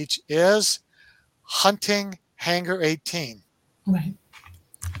that speech is Hunting Hangar 18. Right.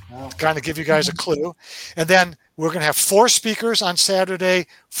 Kind of give you guys a clue. And then we're going to have 4 speakers on Saturday,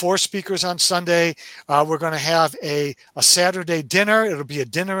 4 speakers on Sunday. We're going to have a Saturday dinner. It'll be a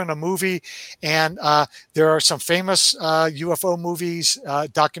dinner and a movie. And there are some famous UFO movies,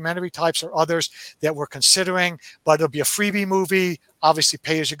 documentary types or others that we're considering, but it'll be a freebie movie, obviously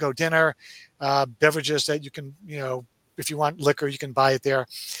pay-as-you-go dinner, beverages that you can, if you want liquor, you can buy it there.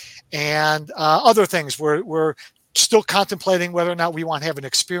 And other things. We're still contemplating whether or not we want to have an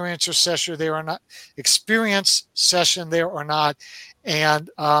experience session there or not, and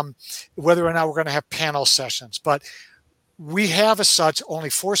whether or not we're going to have panel sessions. But we have as such only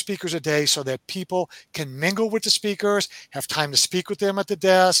 4 speakers a day so that people can mingle with the speakers, have time to speak with them at the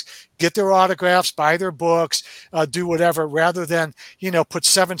desk, get their autographs, buy their books, do whatever, rather than, put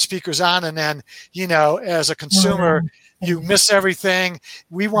 7 speakers on and then, as a consumer, You miss everything.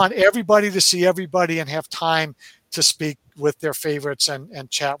 We want everybody to see everybody and have time to speak with their favorites and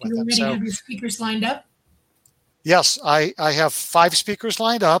chat with You them. already So have your speakers lined up? yes, I have 5 speakers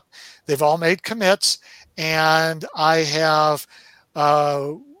lined up. They've all made commits, and I have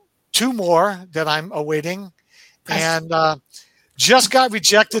 2 more that I'm awaiting, and just got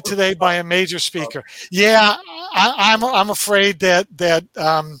rejected today by a major speaker. Yeah, I'm afraid that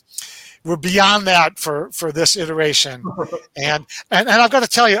we're beyond that for this iteration, and I've got to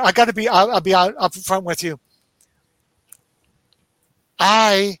tell you, I'll be out up front with you.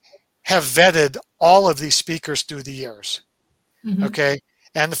 I have vetted all of these speakers through the years. Mhm. Okay.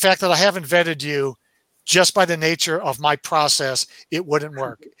 And the fact that I haven't vetted you, just by the nature of my process, it wouldn't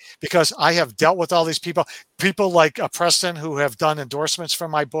work, because I have dealt with all these people like Preston, who have done endorsements for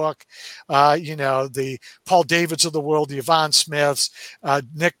my book, the Paul Davids of the world, the Yvonne Smiths,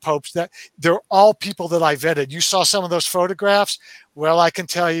 Nick Popes, that they're all people that I vetted. You saw some of those photographs. Well, I can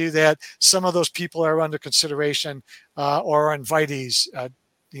tell you that some of those people are under consideration or are invitees,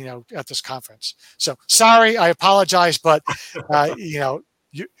 at this conference. So sorry, I apologize, but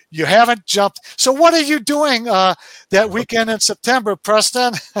you haven't jumped. So what are you doing that weekend in September,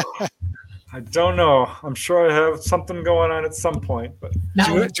 Preston? I don't know. I'm sure I have something going on at some point, but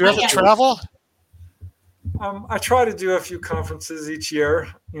Do you ever travel? I try to do a few conferences each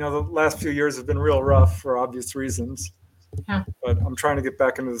year. The last few years have been real rough for obvious reasons, but I'm trying to get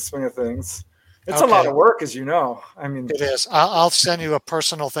back into the swing of things. It's a lot of work, as you know. I mean, it is. I'll send you a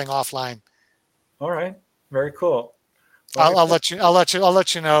personal thing offline. All right. Very cool. I'll let you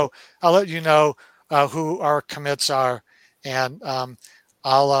know who our commits are, and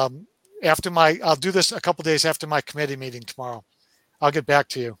I'll do this a couple days after my committee meeting tomorrow. I'll get back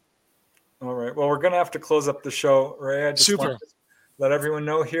to you. All right. Well, we're going to have to close up the show, Ray. I just want to let everyone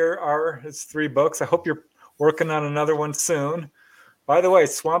know here are his 3 books. I hope you're working on another one soon. By the way,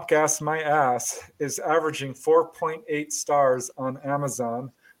 Swamp Gas My Ass is averaging 4.8 stars on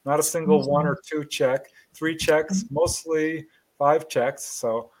Amazon. Not a single 1 or 2 check, 3 checks, mostly 5 checks.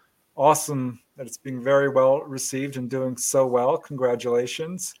 So awesome that it's being very well received and doing so well.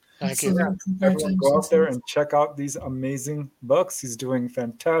 Congratulations. Thank you. Everyone go out there and check out these amazing books. He's doing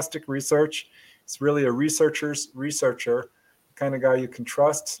fantastic research. He's really a researcher, the kind of guy you can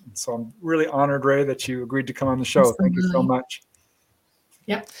trust. So I'm really honored, Ray, that you agreed to come on the show. Absolutely. Thank you so much.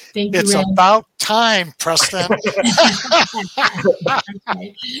 Yep. Thank you. It's Ray. about time, Preston.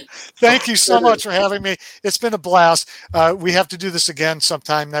 Thank you so much for having me. It's been a blast. We have to do this again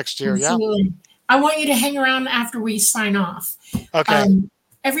sometime next year. Absolutely. Yeah. I want you to hang around after we sign off. Okay.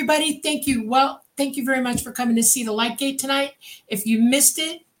 Everybody, thank you. Well, thank you very much for coming to see the Lightgate tonight. If you missed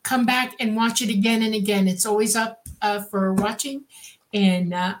it, come back and watch it again and again. It's always up for watching.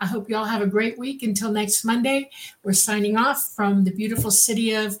 And I hope you all have a great week. Until next Monday, we're signing off from the beautiful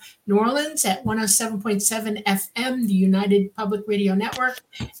city of New Orleans at 107.7 FM, the United Public Radio Network,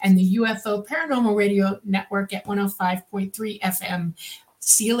 and the UFO Paranormal Radio Network at 105.3 FM.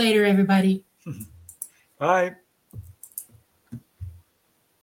 See you later, everybody. Bye.